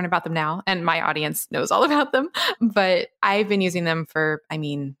starting to learn about them now and my audience knows all about them, but I've been using them for, I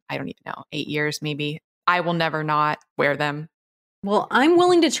mean, I don't even know, 8 years maybe. I will never not wear them. Well, I'm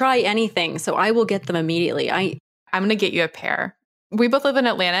willing to try anything, so I will get them immediately. I'm going to get you a pair. We both live in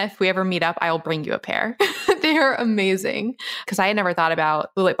Atlanta. If we ever meet up, I'll bring you a pair. They are amazing. Because I had never thought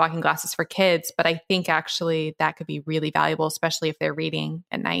about blue light blocking glasses for kids, but I think actually that could be really valuable, especially if they're reading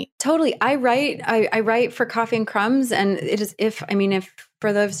at night. Totally. I write for Coffee and Crumbs, and it is if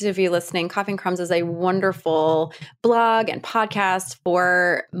for those of you listening, Coffee and Crumbs is a wonderful blog and podcast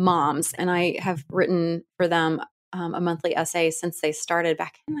for moms, and I have written for them a monthly essay since they started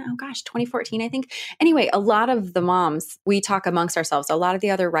back in, 2014, I think. Anyway, a lot of the moms, we talk amongst ourselves. A lot of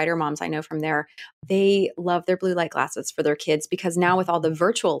the other writer moms I know from there, they love their blue light glasses for their kids because now with all the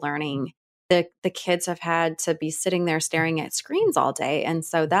virtual learning, the kids have had to be sitting there staring at screens all day. And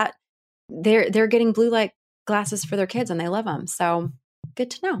so that they're getting blue light glasses for their kids and they love them. So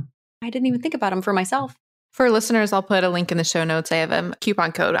good to know. I didn't even think about them for myself. For listeners, I'll put a link in the show notes. I have a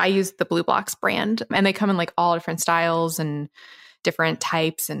coupon code. I use the Blue Blocks brand and they come in like all different styles and different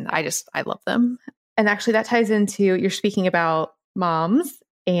types. And I love them. And actually that ties into, you're speaking about moms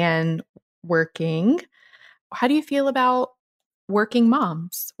and working. How do you feel about working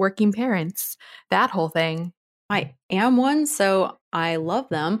moms, working parents, that whole thing? I am one, so I love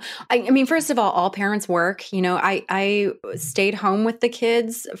them. I mean, first of all parents work. You know, I stayed home with the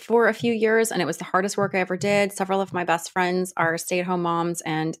kids for a few years and it was the hardest work I ever did. Several of my best friends are stay-at-home moms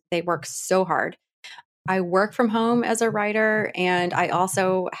and they work so hard. I work from home as a writer and I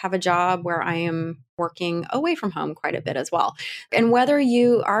also have a job where I am working away from home quite a bit as well. And whether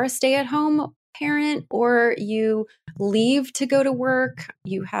you are a stay-at-home parent or you leave to go to work,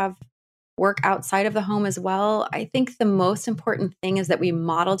 you have work outside of the home as well. I think the most important thing is that we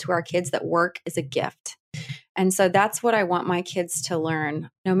model to our kids that work is a gift. And so that's what I want my kids to learn,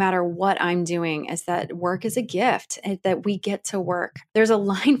 no matter what I'm doing, is that work is a gift, and that we get to work. There's a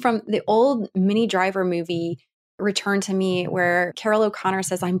line from the old Minnie Driver movie, Return to Me, where Carol O'Connor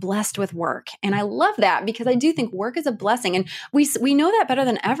says, "I'm blessed with work." And I love that because I do think work is a blessing. And we know that better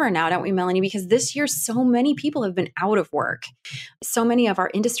than ever now, don't we, Melanie? Because this year, so many people have been out of work. So many of our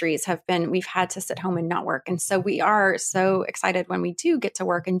industries we've had to sit home and not work. And so we are so excited when we do get to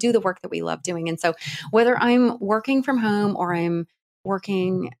work and do the work that we love doing. And so whether I'm working from home or I'm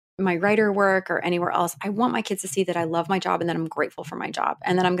working my writer work or anywhere else, I want my kids to see that I love my job and that I'm grateful for my job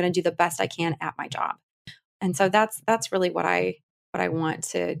and that I'm going to do the best I can at my job. And so that's really what I want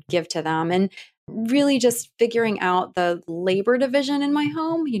to give to them. And really just figuring out the labor division in my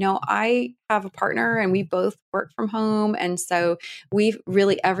home. I have a partner and we both work from home. And so we've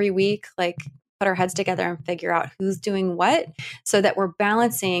really every week, put our heads together and figure out who's doing what so that we're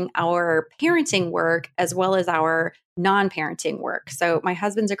balancing our parenting work as well as our non-parenting work. So my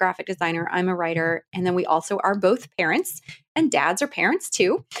husband's a graphic designer, I'm a writer, and then we also are both parents, and dads are parents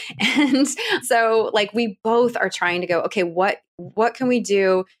too. And so we both are trying to go, okay, what can we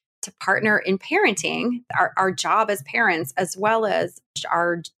do to partner in parenting, our job as parents, as well as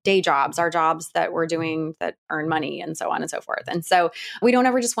our day jobs, our jobs that we're doing that earn money and so on and so forth. And so we don't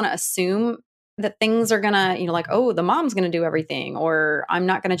ever just want to assume that things are going to, oh, the mom's going to do everything, or I'm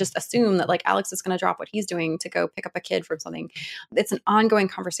not going to just assume that Alex is going to drop what he's doing to go pick up a kid from something. It's an ongoing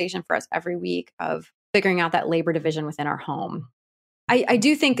conversation for us every week of figuring out that labor division within our home. I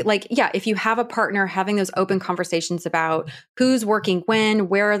do think if you have a partner, having those open conversations about who's working when,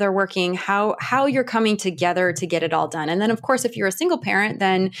 where they're working, how you're coming together to get it all done. And then of course, if you're a single parent,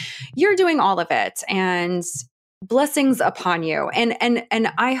 then you're doing all of it, and blessings upon you.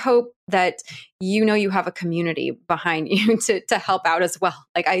 And I hope that you have a community behind you to help out as well.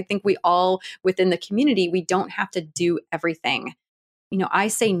 I think we all within the community, we don't have to do everything. I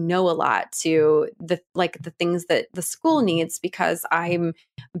say no a lot to the things that the school needs because I'm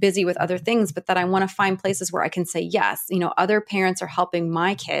busy with other things, but that I want to find places where I can say yes. Other parents are helping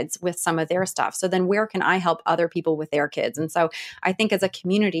my kids with some of their stuff. So then where can I help other people with their kids? And so I think as a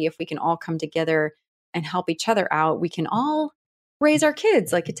community, if we can all come together and help each other out, we can all raise our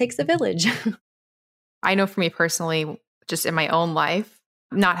kids like it takes a village. I know for me personally, just in my own life,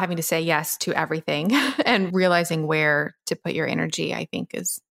 not having to say yes to everything and realizing where to put your energy, I think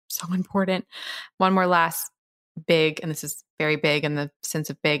is so important. One more last big, and this is very big in the sense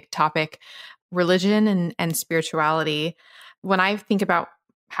of big topic, religion and spirituality. When I think about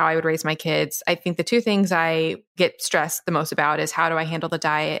how I would raise my kids, I think the two things I get stressed the most about is how do I handle the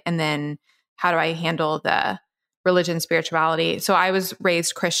diet, and then how do I handle the religion, spirituality. So I was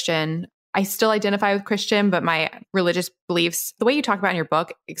raised Christian. I still identify with Christian, but my religious beliefs, the way you talk about in your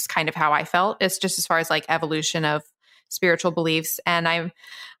book, is kind of how I felt. It's just as far as evolution of spiritual beliefs. And I've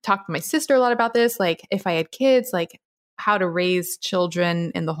talked to my sister a lot about this, if I had kids, how to raise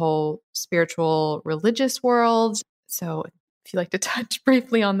children in the whole spiritual religious world. So if you'd like to touch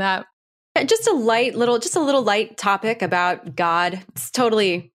briefly on that. Just a little light topic about God. It's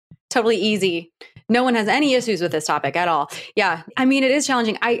totally easy. No one has any issues with this topic at all. Yeah. I mean, it is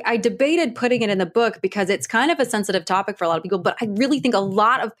challenging. I debated putting it in the book because it's kind of a sensitive topic for a lot of people, but I really think a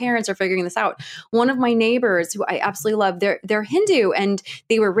lot of parents are figuring this out. One of my neighbors who I absolutely love, they're Hindu, and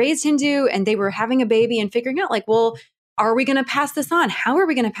they were raised Hindu, and they were having a baby and figuring out well, are we going to pass this on? How are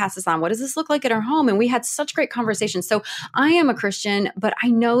we going to pass this on? What does this look like at our home? And we had such great conversations. So I am a Christian, but I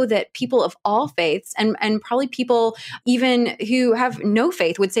know that people of all faiths and probably people even who have no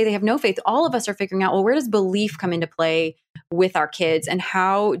faith would say they have no faith. All of us are figuring out, where does belief come into play with our kids, and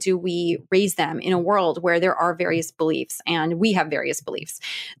how do we raise them in a world where there are various beliefs and we have various beliefs?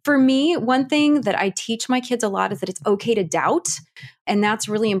 For me, one thing that I teach my kids a lot is that it's okay to doubt. And that's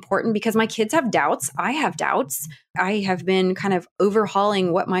really important because my kids have doubts. I have doubts. I have been kind of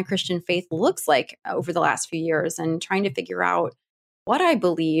overhauling what my Christian faith looks like over the last few years and trying to figure out what I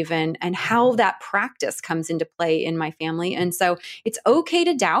believe and how that practice comes into play in my family. And so it's okay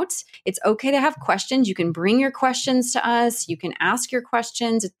to doubt. It's okay to have questions. You can bring your questions to us. You can ask your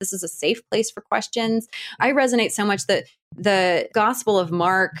questions. This is a safe place for questions. I resonate so much that the Gospel of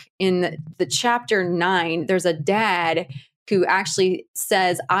Mark in the chapter 9, there's a dad who actually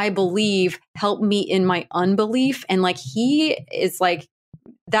says, "I believe, help me in my unbelief." And he is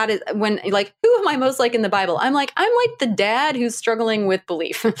that is when, like, who am I most like in the Bible? I'm like the dad who's struggling with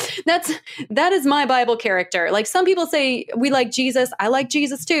belief. That is my Bible character. Like, some people say we like Jesus. I like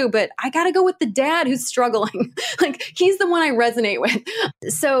Jesus too, but I got to go with the dad who's struggling. Like, he's the one I resonate with.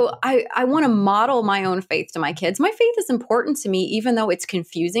 So I want to model my own faith to my kids. My faith is important to me, even though it's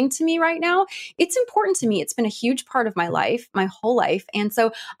confusing to me right now. It's important to me. It's been a huge part of my life, my whole life. And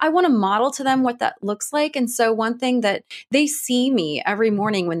so I want to model to them what that looks like. And so one thing that they see me every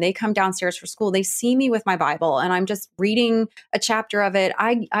morning when they come downstairs for school, they see me with my Bible and I'm just reading a chapter of it.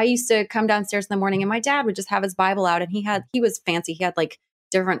 I used to come downstairs in the morning and my dad would just have his Bible out, and he was fancy. He had like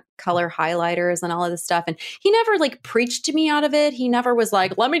different color highlighters and all of this stuff. And he never like preached to me out of it. He never was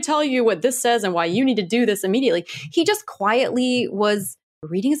like, let me tell you what this says and why you need to do this immediately. He just quietly was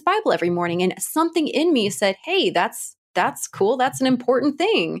reading his Bible every morning. And something in me said, hey, that's cool. That's an important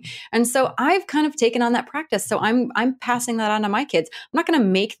thing. And so I've kind of taken on that practice. So I'm passing that on to my kids. I'm not going to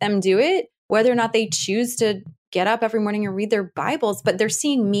make them do it, whether or not they choose to get up every morning and read their Bibles, but they're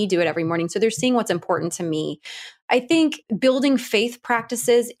seeing me do it every morning. So they're seeing what's important to me. I think building faith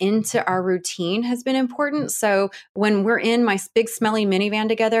practices into our routine has been important. So when we're in my big smelly minivan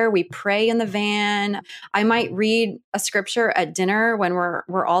together, we pray in the van. I might read a scripture at dinner when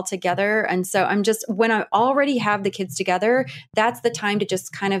we're all together. And so when I already have the kids together, that's the time to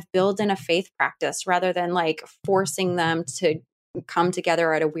just kind of build in a faith practice rather than like forcing them to come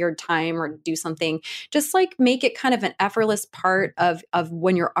together at a weird time or do something. Just like make it kind of an effortless part of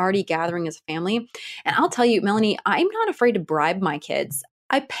when you're already gathering as a family. And I'll tell you, Melanie, I'm not afraid to bribe my kids.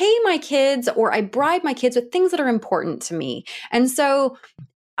 I pay my kids or I bribe my kids with things that are important to me. And so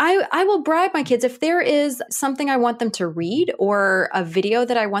I will bribe my kids if there is something I want them to read or a video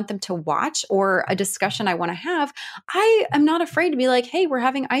that I want them to watch or a discussion I want to have. I am not afraid to be like, hey, we're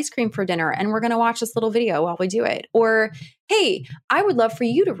having ice cream for dinner and we're going to watch this little video while we do it. Or, hey, I would love for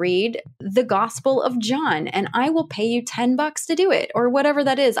you to read the Gospel of John and I will pay you $10 to do it, or whatever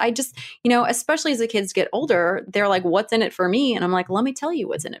that is. I just, especially as the kids get older, they're like, what's in it for me? And I'm like, let me tell you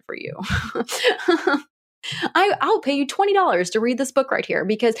what's in it for you. I'll pay you $20 to read this book right here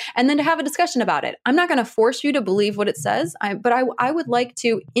and then to have a discussion about it. I'm not going to force you to believe what it says, but I would like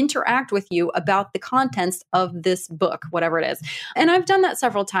to interact with you about the contents of this book, whatever it is. And I've done that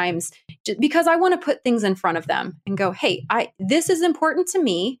several times because I want to put things in front of them and go, hey, this is important to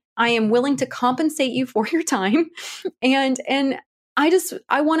me. I am willing to compensate you for your time. And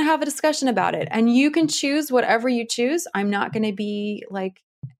I want to have a discussion about it. And you can choose whatever you choose. I'm not going to be like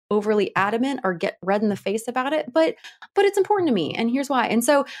overly adamant or get red in the face about it, but it's important to me. And here's why. And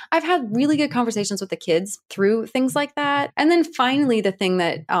so I've had really good conversations with the kids through things like that. And then finally, the thing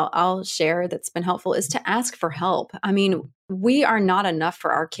that I'll share that's been helpful is to ask for help. I mean, we are not enough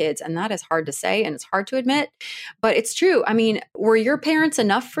for our kids. And that is hard to say and it's hard to admit, but it's true. I mean, were your parents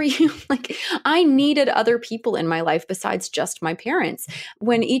enough for you? Like, I needed other people in my life besides just my parents.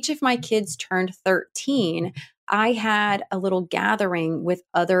 When each of my kids turned 13, I had a little gathering with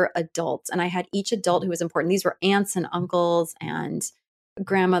other adults, and I had each adult who was important. These were aunts and uncles and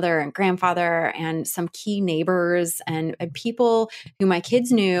grandmother and grandfather and some key neighbors and people who my kids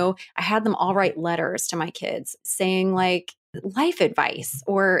knew. I had them all write letters to my kids saying like life advice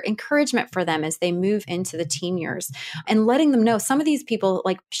or encouragement for them as they move into the teen years, and letting them know some of these people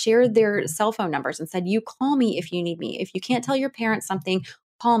like shared their cell phone numbers and said, you call me if you need me. If you can't tell your parents something,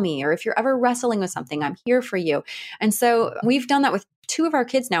 call me. Or if you're ever wrestling with something, I'm here for you. And so we've done that with 2 of our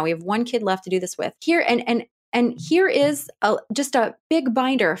kids now. We have 1 kid left to do this with here. And here is just a big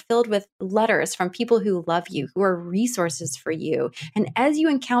binder filled with letters from people who love you, who are resources for you. And as you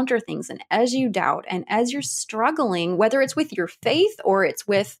encounter things and as you doubt and as you're struggling, whether it's with your faith or it's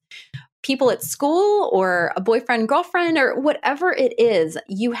with people at school or a boyfriend, girlfriend, or whatever it is,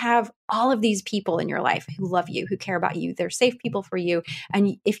 you have all of these people in your life who love you, who care about you. They're safe people for you.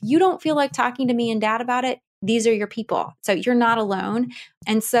 And if you don't feel like talking to me and dad about it, these are your people. So you're not alone.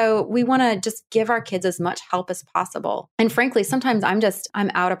 And so we want to just give our kids as much help as possible. And frankly, sometimes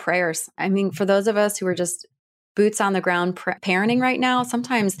I'm out of prayers. I mean, for those of us who are just boots on the ground parenting right now,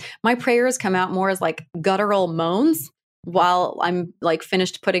 sometimes my prayers come out more as like guttural moans while I'm like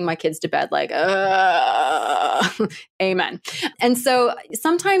finished putting my kids to bed, like, amen. And so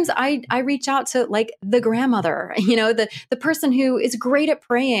sometimes I reach out to like the grandmother, the person who is great at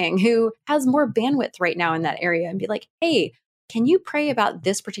praying, who has more bandwidth right now in that area, and be like, hey, can you pray about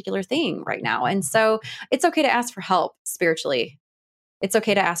this particular thing right now? And so it's okay to ask for help spiritually. It's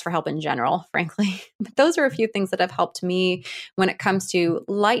okay to ask for help in general, frankly. But those are a few things that have helped me when it comes to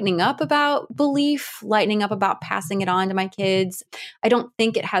lightening up about belief, lightening up about passing it on to my kids. I don't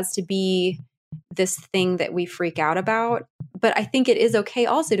think it has to be this thing that we freak out about, But I think it is okay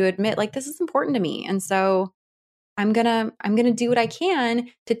also to admit like, this is important to me. And so I'm going to do what I can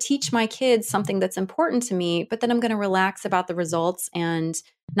to teach my kids something that's important to me, but then I'm going to relax about the results and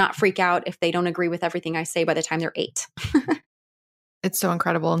not freak out if they don't agree with everything I say by the time they're 8. It's so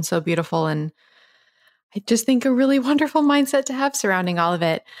incredible and so beautiful. And I just think a really wonderful mindset to have surrounding all of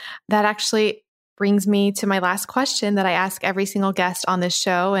it. That actually brings me to my last question that I ask every single guest on this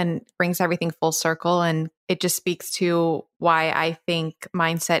show and brings everything full circle. And it just speaks to why I think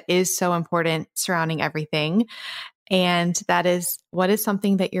mindset is so important surrounding everything. And that is, what is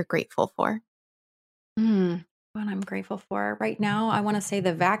something that you're grateful for? What I'm grateful for right now, I want to say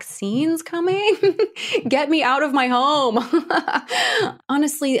the vaccine's coming. Get me out of my home.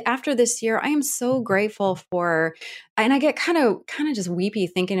 Honestly, after this year, I am so grateful for, and I get kind of just weepy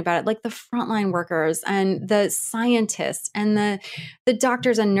thinking about it, like the frontline workers and the scientists and the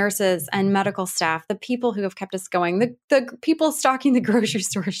doctors and nurses and medical staff, the people who have kept us going, the people stocking the grocery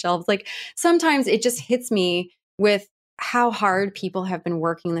store shelves. Like sometimes it just hits me with how hard people have been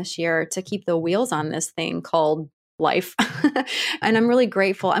working this year to keep the wheels on this thing called life. And I'm really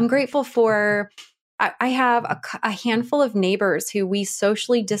grateful. I'm grateful for, I have a handful of neighbors who we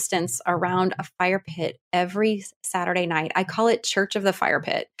socially distance around a fire pit every Saturday night. I call it Church of the Fire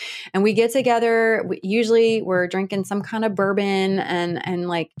Pit. And we get together, usually we're drinking some kind of bourbon and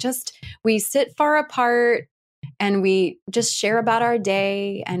like just, we sit far apart and we just share about our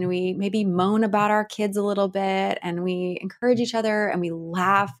day and we maybe moan about our kids a little bit and we encourage each other and we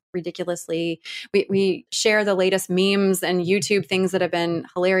laugh ridiculously. We share the latest memes and YouTube things that have been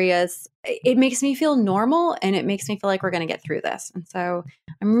hilarious. It makes me feel normal and it makes me feel like we're going to get through this. And so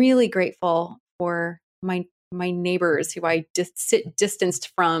I'm really grateful for my neighbors who I just sit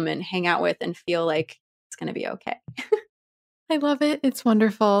distanced from and hang out with and feel like it's going to be okay. I love it. It's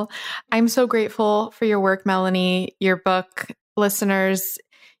wonderful. I'm so grateful for your work, Melanie, your book. Listeners,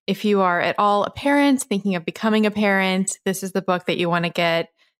 if you are at all a parent, thinking of becoming a parent, this is the book that you want to get.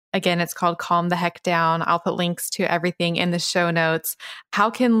 Again, it's called Calm the Heck Down. I'll put links to everything in the show notes. How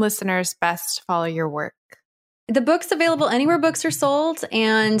can listeners best follow your work? The book's available anywhere books are sold.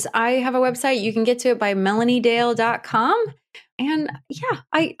 And I have a website. You can get to it by melaniedale.com. And yeah,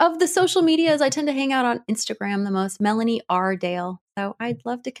 of the social medias, I tend to hang out on Instagram the most, Melanie R. Dale. So I'd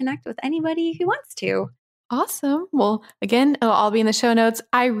love to connect with anybody who wants to. Awesome. Well, again, it'll all be in the show notes.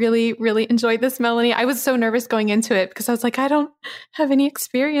 I really, really enjoyed this, Melanie. I was so nervous going into it because I was like, I don't have any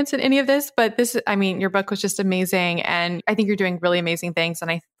experience in any of this, but your book was just amazing. And I think you're doing really amazing things. And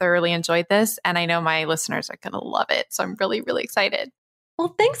I thoroughly enjoyed this. And I know my listeners are going to love it. So I'm really, really excited.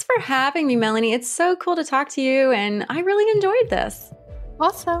 Well, thanks for having me, Melanie. It's so cool to talk to you. And I really enjoyed this.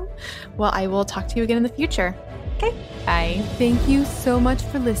 Awesome. Well, I will talk to you again in the future. Okay. Bye. Thank you so much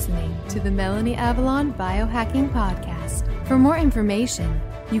for listening to the Melanie Avalon Biohacking Podcast. For more information,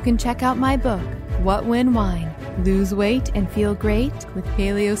 you can check out my book, What When Wine? Lose Weight and Feel Great with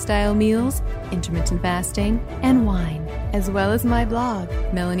Paleo-Style Meals, Intermittent Fasting, and Wine, as well as my blog,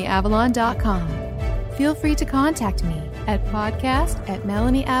 melanieavalon.com. Feel free to contact me at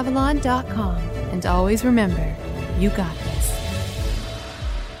podcast@melanieavalon.com. And always remember, you got this.